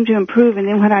 and it seemed to improve. And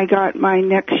then when I got my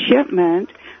next shipment,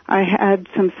 I had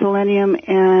some selenium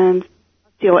and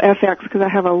FX because I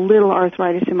have a little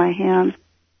arthritis in my hands.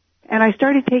 And I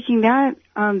started taking that,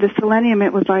 the selenium.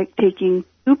 It was like taking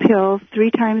 2 pills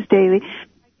 3 times daily.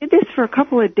 I did this for a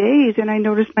couple of days, and I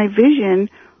noticed my vision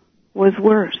was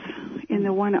worse in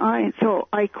the one eye. And so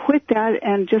I quit that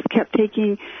and just kept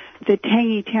taking the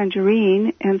Tangy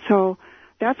Tangerine. And so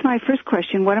that's my first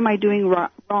question. What am I doing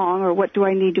wrong, or what do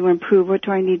I need to improve? What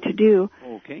do I need to do?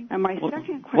 Okay. And my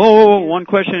second question Whoa, one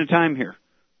question at a time here.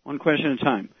 One question at a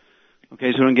time.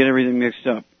 Okay, so we don't get everything mixed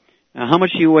up. Now, how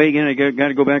much do you weigh again? I got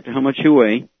to go back to how much you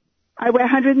weigh. I weigh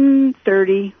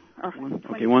 130.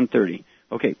 Okay, 130.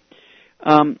 Okay.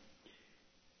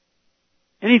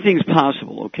 Anything's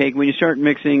possible, okay? When you start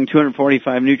mixing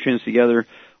 245 nutrients together,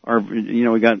 or,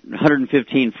 we got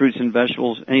 115 fruits and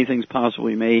vegetables, anything's possible.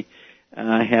 You may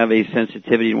have a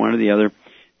sensitivity to one or the other.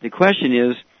 The question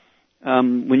is,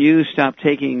 when you stopped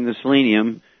taking the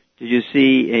selenium, did you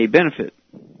see a benefit?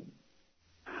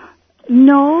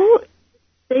 No,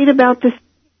 stayed about this.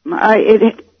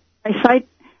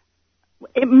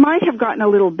 It might have gotten a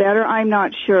little better. I'm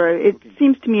not sure. It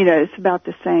seems to me that it's about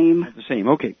the same. About the same,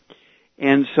 okay.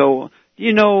 And so, do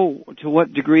you know to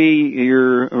what degree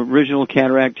your original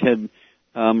cataract had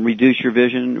reduced your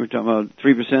vision? We're talking about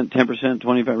 3%, 10%,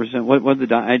 25%. What did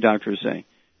the eye doctors say?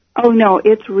 Oh no,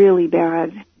 it's really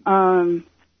bad. What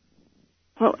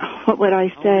would I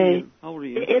say? How old are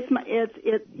you?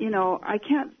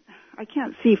 I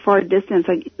can't see far distance,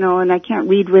 and I can't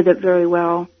read with it very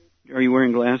well. Are you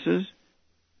wearing glasses?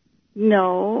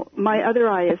 No, my other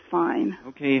eye is fine.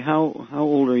 Okay, how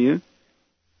old are you?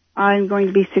 I'm going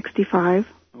to be 65.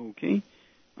 Okay,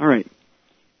 all right.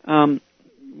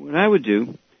 What I would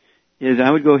do is I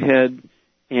would go ahead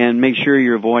and make sure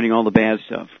you're avoiding all the bad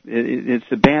stuff. It's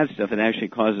the bad stuff that actually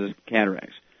causes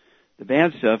cataracts. The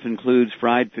bad stuff includes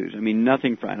fried foods. I mean,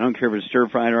 nothing fried. I don't care if it's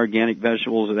stir-fried organic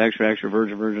vegetables with extra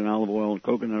virgin olive oil and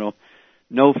coconut oil.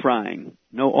 No frying,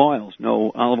 no oils,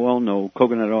 no olive oil, no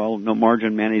coconut oil, no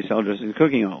margarine, mayonnaise, salad dressing,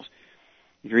 cooking oils.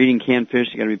 If you're eating canned fish,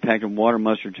 it's got to be packed in water,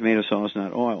 mustard, tomato sauce,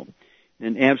 not oil.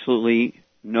 And absolutely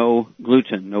no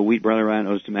gluten, no wheat, barley, rye, and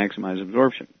oats to maximize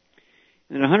absorption.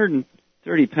 And at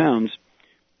 130 pounds,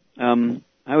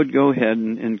 I would go ahead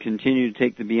and continue to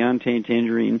take the Beyond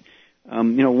Tangerine.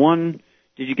 Did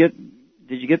you get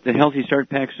the Healthy Start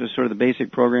Packs, sort of the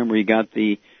basic program where you got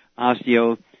the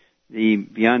Osteo, the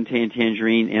Beyond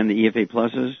Tangerine, and the EFA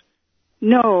Pluses?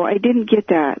 No, I didn't get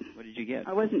that. What did you get?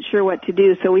 I wasn't sure what to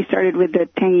do, so we started with the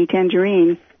Tangy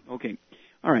Tangerine. Okay.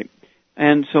 All right.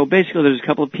 And so basically there's a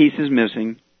couple of pieces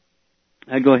missing.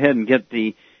 I'd go ahead and get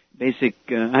the basic,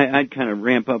 I'd kind of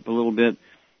ramp up a little bit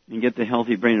and get the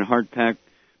Healthy Brain and Heart Pack,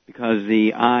 because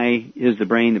the eye is the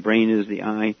brain is the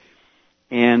eye.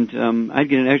 And I'd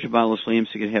get an extra bottle of selenium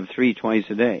so you could have 3 twice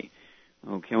a day.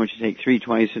 Okay, I want you to take 3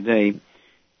 twice a day.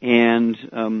 And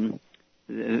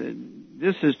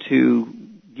this is to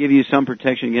give you some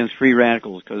protection against free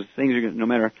radicals, because things are going to, no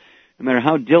matter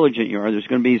how diligent you are, there's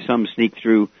going to be some sneak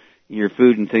through in your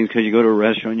food and things, because you go to a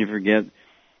restaurant, you forget,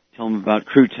 tell them about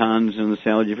croutons in the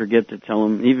salad, you forget to tell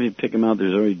them, even if you pick them out,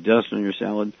 there's already dust on your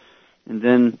salad. And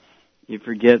then you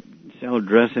forget salad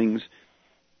dressings,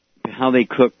 how they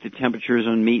cook, the temperatures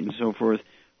on meat and so forth,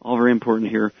 all very important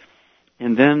here.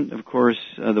 And then, of course,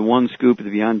 the 1 scoop of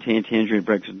the Beyond Tangerine at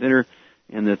breakfast and dinner,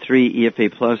 and the 3 EFA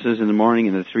Pluses in the morning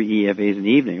and the 3 EFAs in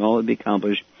the evening. All would be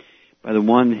accomplished by the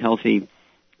 1 Healthy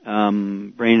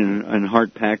Brain and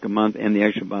Heart Pack a month and the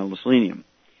extra bottle of selenium.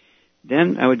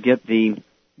 Then I would get the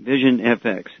Vision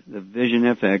FX. The Vision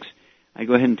FX, I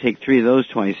go ahead and take 3 of those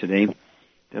twice a day.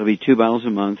 That'll be 2 bottles a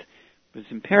month. But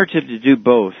it's imperative to do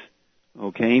both.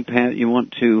 Okay, Pat, you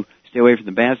want to stay away from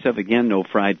the bad stuff. Again, no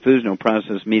fried foods, no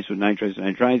processed meats with nitrates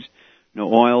and nitrites,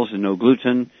 no oils and no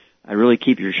gluten. I really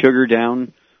keep your sugar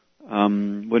down.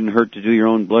 Wouldn't hurt to do your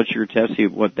own blood sugar test, see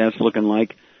what that's looking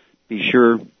like. Be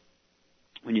sure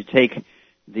when you take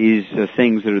these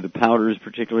things that are the powders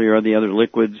particularly, or the other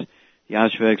liquids, the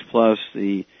Osvex Plus,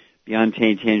 the Beyond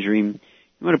Tangerine,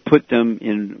 You want to put them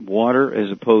in water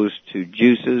as opposed to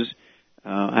juices.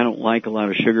 I don't like a lot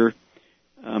of sugar.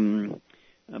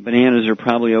 Bananas are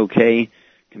probably okay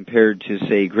compared to,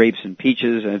 say, grapes and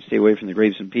peaches. I'd stay away from the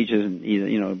grapes and peaches and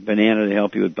eat, banana to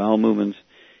help you with bowel movements,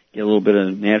 get a little bit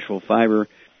of natural fiber.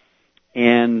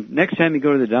 And next time you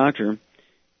go to the doctor,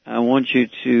 I want you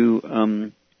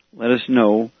to let us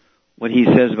know what he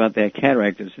says about that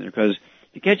cataract that's in there, because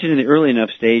if you catch it in the early enough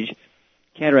stage,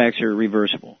 cataracts are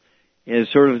reversible. As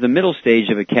sort of the middle stage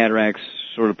of a cataract's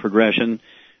sort of progression,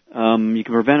 you can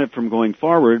prevent it from going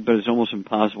forward, but it's almost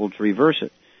impossible to reverse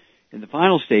it. In the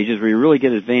final stages, where you really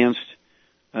get advanced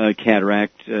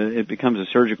cataract, it becomes a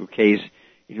surgical case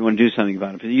if you want to do something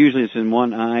about it. But usually it's in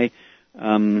one eye.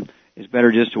 It's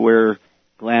better just to wear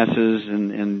glasses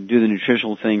and do the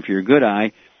nutritional thing for your good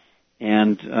eye.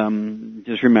 And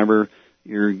just remember,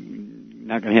 you're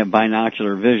not going to have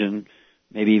binocular vision,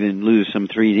 maybe even lose some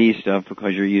 3D stuff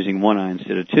because you're using one eye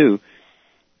instead of two.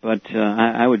 But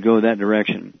I would go that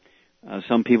direction.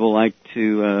 Some people like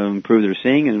to improve their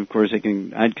seeing, and of course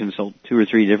I'd consult 2 or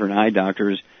 3 different eye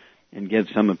doctors and get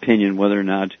some opinion whether or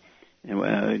not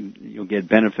you'll get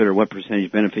benefit or what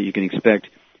percentage benefit you can expect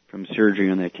from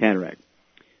surgery on that cataract.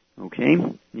 Okay?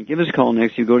 You give us a call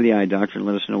next. You go to the eye doctor and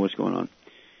let us know what's going on.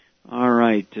 All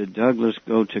right, Doug, let's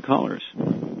go to callers.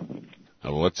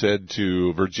 Let's head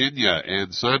to Virginia.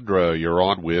 And Sandra, you're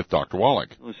on with Dr. Wallach.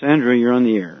 Well, Sandra, you're on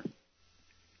the air.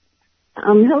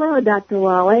 Hello, Dr.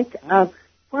 Wallach. A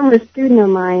former student of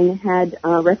mine had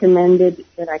recommended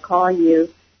that I call you,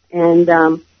 and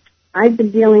I've been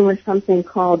dealing with something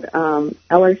called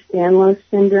Ehlers-Danlos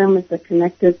syndrome. It's a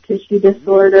connective tissue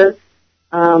disorder,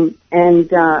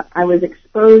 and I was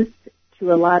exposed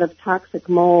to a lot of toxic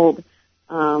mold.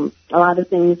 A lot of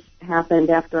things happened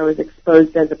after I was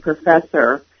exposed as a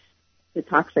professor to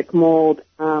toxic mold.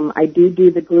 I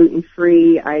do the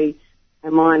gluten-free.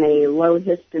 I'm on a low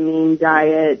histamine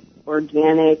diet,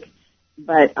 organic,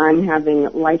 but I'm having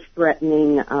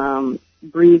life-threatening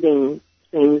breathing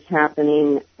things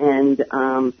happening, and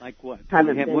like what?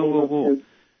 Haven't you have, been whoa. able to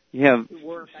You have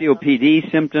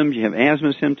COPD symptoms. You have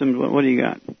asthma symptoms. What do you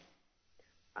got?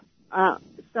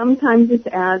 Sometimes it's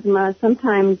asthma.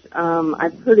 Sometimes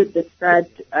I've heard it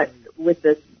described with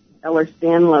this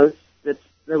Ehlers-Danlos, that's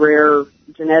the rare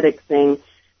genetic thing,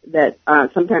 that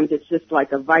sometimes it's just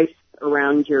like a vice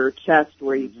around your chest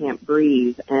where you can't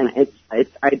breathe, and it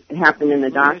happened in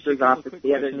the doctor's office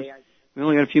the other day. We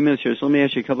only got a few minutes here, so let me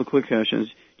ask you a couple of quick questions.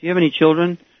 Do you have any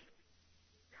children?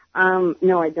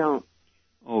 No, I don't.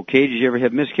 Okay. Did you ever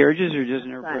have miscarriages, or just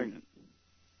never pregnant?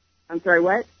 I'm sorry,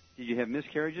 what? Did you have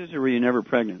miscarriages, or were you never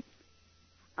pregnant?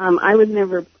 I was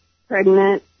never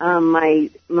pregnant. My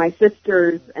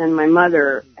sisters and my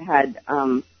mother had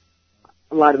a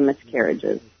lot of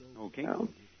miscarriages. Okay. So.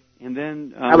 And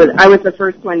then I was the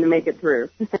first one to make it through.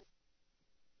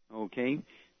 Okay.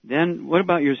 Then what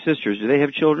about your sisters? Do they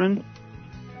have children?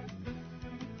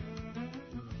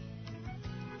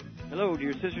 Hello, do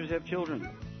your sisters have children?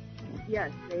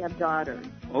 Yes, they have daughters.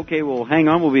 Okay, well, hang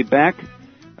on. We'll be back.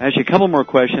 I'll ask you a couple more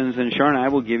questions, and Sharon and I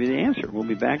will give you the answer. We'll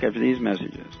be back after these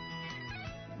messages.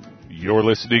 You're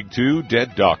listening to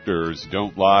Dead Doctors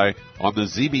Don't Lie on the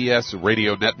ZBS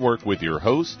Radio Network with your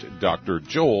host, Dr.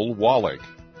 Joel Wallach.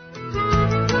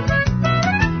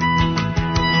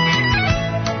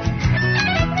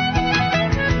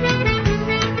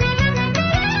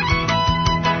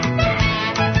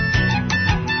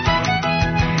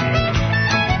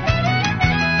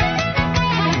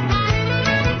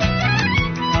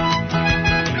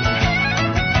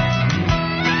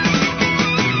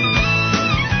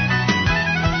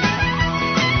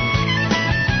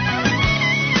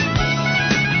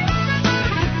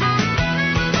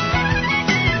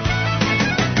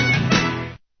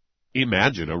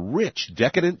 Imagine a rich,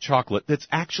 decadent chocolate that's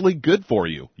actually good for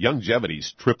you.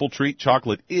 Youngevity's Triple Treat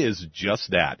chocolate is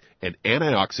just that. An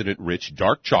antioxidant-rich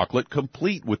dark chocolate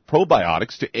complete with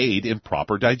probiotics to aid in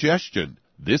proper digestion.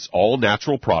 This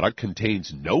all-natural product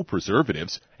contains no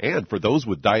preservatives, and for those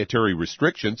with dietary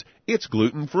restrictions, it's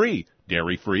gluten-free,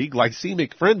 dairy-free,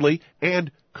 glycemic-friendly,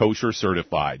 and kosher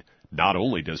certified. Not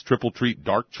only does Triple Treat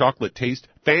dark chocolate taste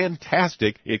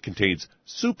fantastic, it contains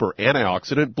super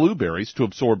antioxidant blueberries to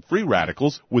absorb free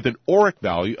radicals with an ORAC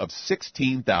value of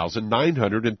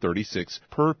 16,936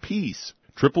 per piece.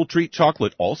 Triple Treat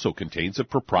chocolate also contains a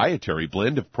proprietary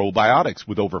blend of probiotics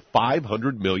with over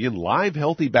 500 million live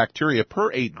healthy bacteria per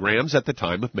 8 grams at the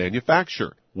time of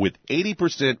manufacture, with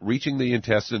 80% reaching the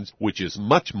intestines, which is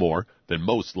much more than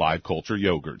most live culture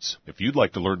yogurts. If you'd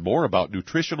like to learn more about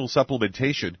nutritional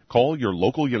supplementation, call your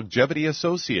local Youngevity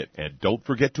associate, and don't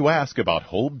forget to ask about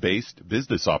home-based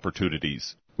business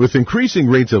opportunities. With increasing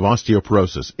rates of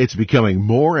osteoporosis, it's becoming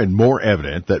more and more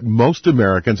evident that most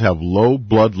Americans have low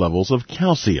blood levels of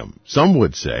calcium. Some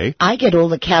would say, I get all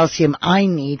the calcium I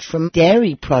need from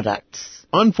dairy products.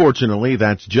 Unfortunately,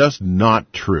 that's just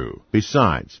not true.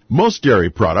 Besides, most dairy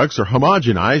products are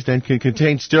homogenized and can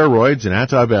contain steroids and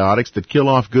antibiotics that kill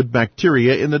off good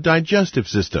bacteria in the digestive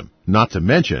system. Not to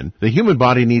mention, the human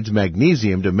body needs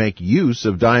magnesium to make use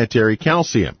of dietary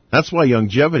calcium. That's why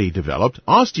Youngevity developed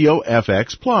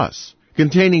OsteoFX Plus,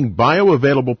 containing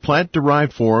bioavailable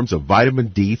plant-derived forms of vitamin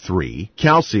D3,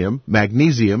 calcium,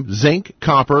 magnesium, zinc,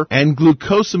 copper, and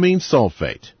glucosamine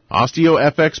sulfate.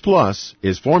 OsteoFX Plus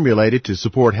is formulated to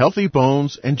support healthy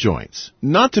bones and joints.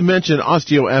 Not to mention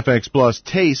OsteoFX Plus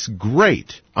tastes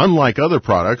great, unlike other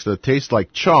products that taste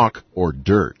like chalk or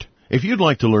dirt. If you'd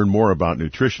like to learn more about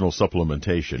nutritional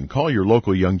supplementation, call your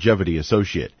local Youngevity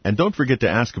associate, and don't forget to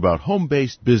ask about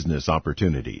home-based business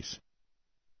opportunities.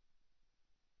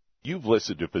 You've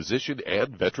listened to physician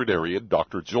and veterinarian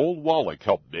Dr. Joel Wallach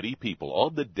help many people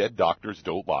on the Dead Doctors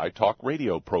Don't Lie talk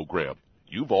radio program.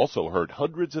 You've also heard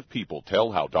hundreds of people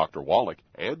tell how Dr. Wallach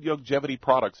and Youngevity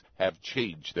products have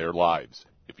changed their lives.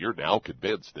 If you're now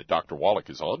convinced that Dr. Wallach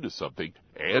is onto something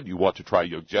and you want to try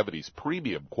Youngevity's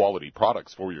premium quality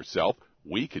products for yourself,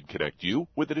 we can connect you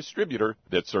with a distributor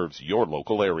that serves your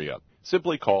local area.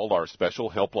 Simply call our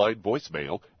special helpline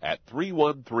voicemail at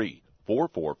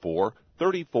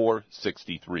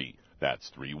 313-444-3463.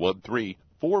 That's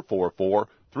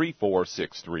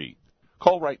 313-444-3463.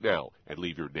 Call right now and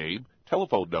leave your name,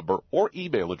 telephone number, or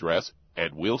email address,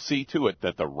 and we'll see to it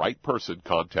that the right person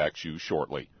contacts you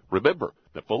shortly. Remember,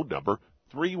 the phone number,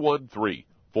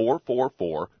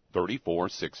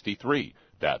 313-444-3463.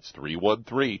 That's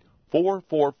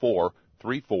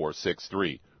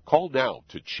 313-444-3463. Call now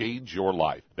to change your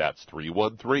life. That's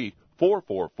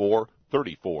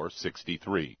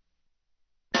 313-444-3463.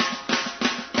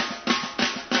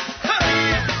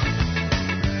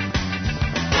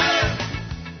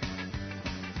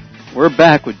 We're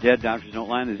back with Dead Doctors Don't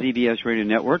Lie on the ZBS Radio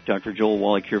Network. Dr. Joel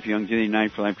Wallach here for Youngevity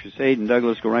Night for Life Crusade. And Doug,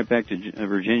 let's go right back to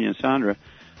Virginia and Sandra.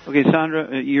 Okay,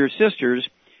 Sandra, your sisters,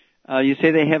 you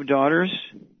say they have daughters?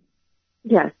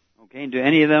 Yes. Okay, do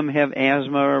any of them have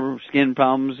asthma or skin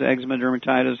problems, eczema,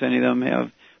 dermatitis? Any of them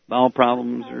have bowel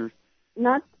problems? Or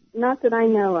Not that I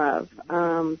know of.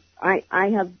 I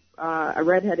have a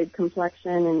redheaded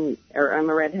complexion, or I'm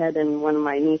a redhead, and one of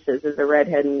my nieces is a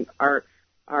redhead, and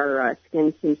our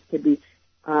skin seems to be,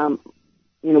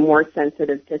 more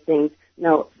sensitive to things.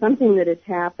 Now, something that is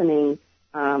happening,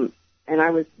 and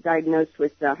I was diagnosed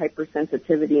with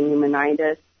hypersensitivity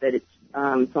pneumonitis, that it's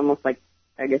almost like,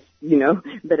 I guess,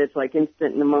 that it's like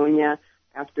instant pneumonia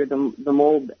after the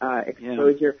mold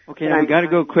exposure. Yeah. Okay, now we got to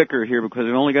go quicker here because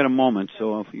we've only got a moment,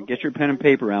 so if you get your pen and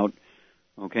paper out,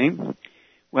 okay?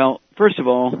 Well, first of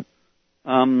all,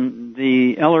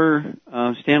 the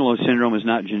Ehlers-Danlos syndrome is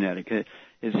not genetic.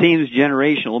 It seems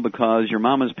generational because your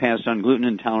mom has passed on gluten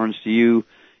intolerance to you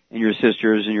and your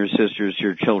sisters to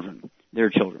your children, their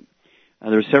children.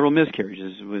 There are several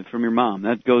miscarriages from your mom.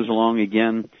 That goes along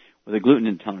again with a gluten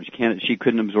intolerance. She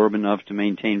couldn't absorb enough to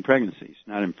maintain pregnancies.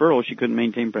 Not infertile, she couldn't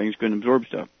maintain pregnancy, couldn't absorb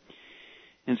stuff.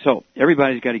 And so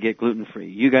everybody's got to get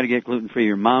gluten-free. You got to get gluten-free.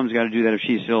 Your mom's got to do that if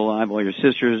she's still alive. All your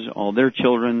sisters, all their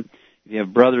children. If you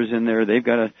have brothers in there, they've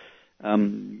got to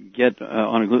get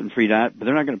on a gluten-free diet, but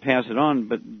they're not going to pass it on,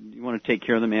 but you want to take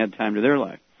care of them, add time to their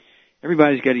life.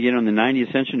 Everybody's got to get on the 90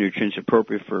 essential nutrients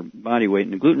appropriate for body weight,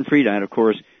 and the gluten-free diet, of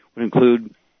course, would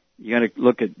include, you got to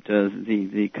look at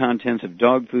the contents of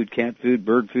dog food, cat food,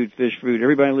 bird food, fish food.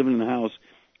 Everybody living in the house,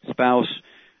 spouse,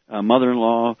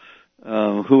 mother-in-law,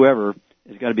 whoever,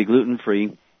 has got to be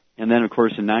gluten-free, and then, of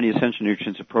course, the 90 essential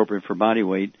nutrients appropriate for body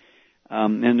weight.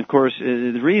 And, of course,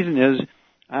 the reason is,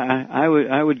 I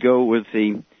would go with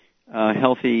the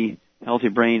healthy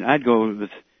brain. I'd go with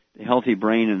the healthy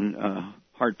brain and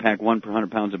heart pack 1 per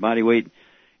 100 pounds of body weight,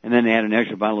 and then add an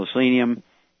extra bottle of selenium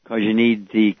because you need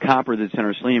the copper that's in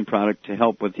our selenium product to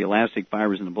help with the elastic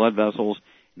fibers in the blood vessels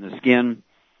in the skin.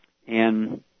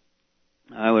 And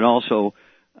I would also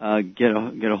get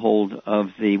a hold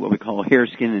of what we call hair,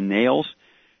 skin, and nails.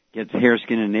 Get the hair,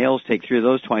 skin, and nails. Take 3 of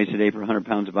those twice a day per 100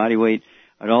 pounds of body weight.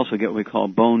 I'd also get what we call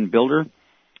bone builder.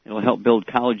 It'll help build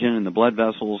collagen in the blood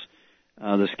vessels,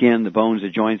 the skin, the bones, the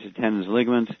joints, the tendons, the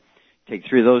ligaments. Take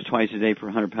 3 of those twice a day per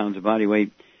 100 pounds of body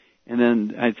weight. And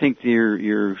then I think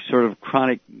your sort of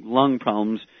chronic lung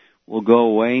problems will go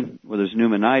away, whether it's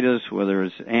pneumonitis, whether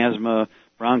it's asthma,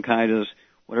 bronchitis,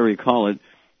 whatever you call it,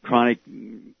 chronic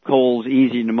colds,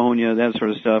 easy pneumonia, that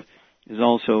sort of stuff is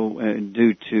also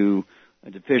due to a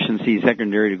deficiency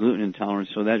secondary to gluten intolerance,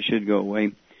 so that should go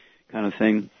away kind of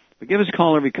thing. But give us a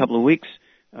call every couple of weeks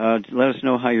to let us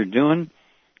know how you're doing.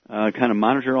 Kind of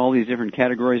monitor all these different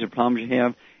categories of problems you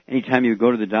have. Anytime you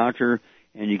go to the doctor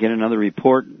and you get another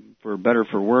report, for better,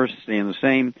 for worse, staying the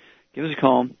same, give us a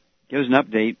call, give us an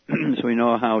update so we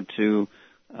know how to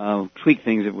tweak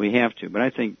things if we have to. But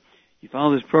I think you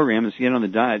follow this program and get on the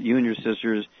diet, you and your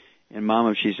sisters and Mom,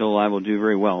 if she's still alive, will do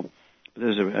very well. But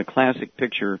there's a classic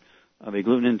picture of a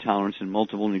gluten intolerance and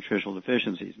multiple nutritional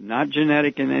deficiencies. Not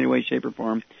genetic in any way, shape, or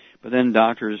form, but then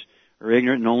doctors are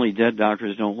ignorant and only dead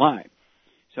doctors don't lie.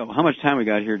 So how much time we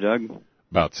got here, Doug?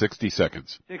 About 60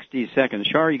 seconds. 60 seconds.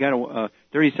 Shar, you got a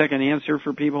 30-second answer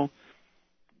for people?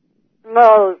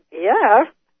 Well, yeah.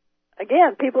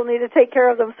 Again, people need to take care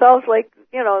of themselves. Like,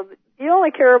 you know, you only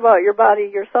care about your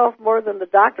body yourself more than the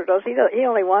doctor does. He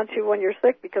only wants you when you're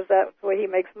sick because that's the way he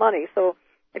makes money. So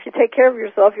if you take care of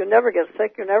yourself, you'll never get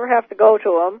sick. You'll never have to go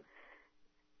to him.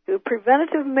 Do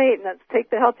preventative maintenance. Take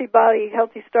the Healthy Body,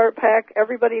 Healthy Start Pack.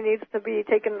 Everybody needs to be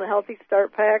taking the Healthy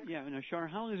Start Pack. Yeah. Now, Shar,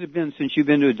 how long has it been since you've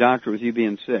been to a doctor with you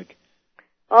being sick?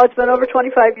 Oh, it's been over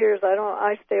 25 years.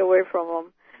 I stay away from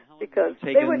them because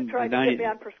they would try to get me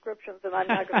on prescriptions, and I'm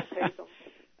not going to take them.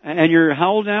 And you're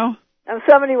how old now? I'm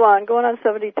 71, going on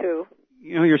 72.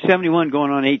 You know, you're 71, going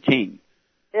on 18.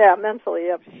 Yeah, mentally,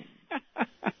 yep.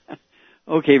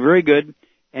 Okay, very good.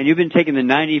 And you've been taking the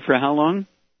 90 for how long?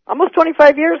 Almost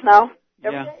 25 years now.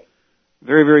 Every day.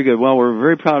 Very, very good. Well, we're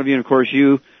very proud of you, and of course,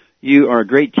 you are a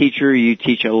great teacher. You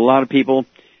teach a lot of people,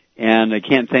 and I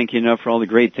can't thank you enough for all the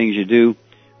great things you do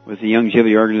with the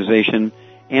Youngevity organization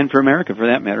and for America, for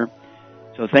that matter.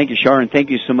 So thank you, Shar, and thank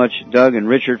you so much, Doug and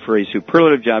Richard, for a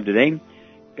superlative job today.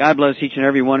 God bless each and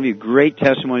every one of you. Great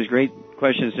testimonies, great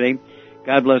questions today.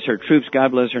 God bless our troops.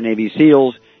 God bless our Navy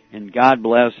SEALs. And God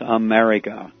bless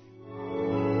America.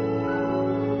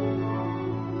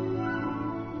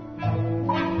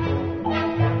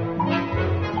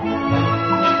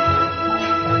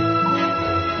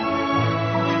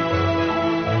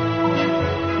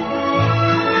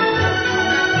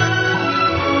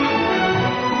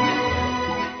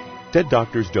 Dead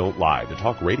Doctors Don't Lie, the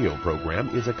talk radio program,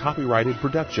 is a copyrighted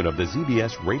production of the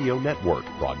ZBS Radio Network.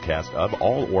 Broadcast of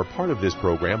all or part of this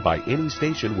program by any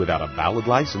station without a valid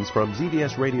license from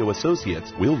ZBS Radio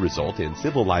Associates will result in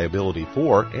civil liability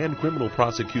for and criminal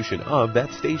prosecution of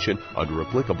that station under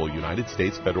applicable United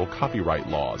States federal copyright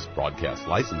laws. Broadcast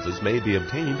licenses may be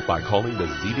obtained by calling the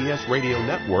ZBS Radio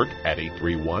Network at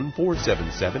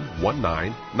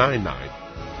 831-477-1999.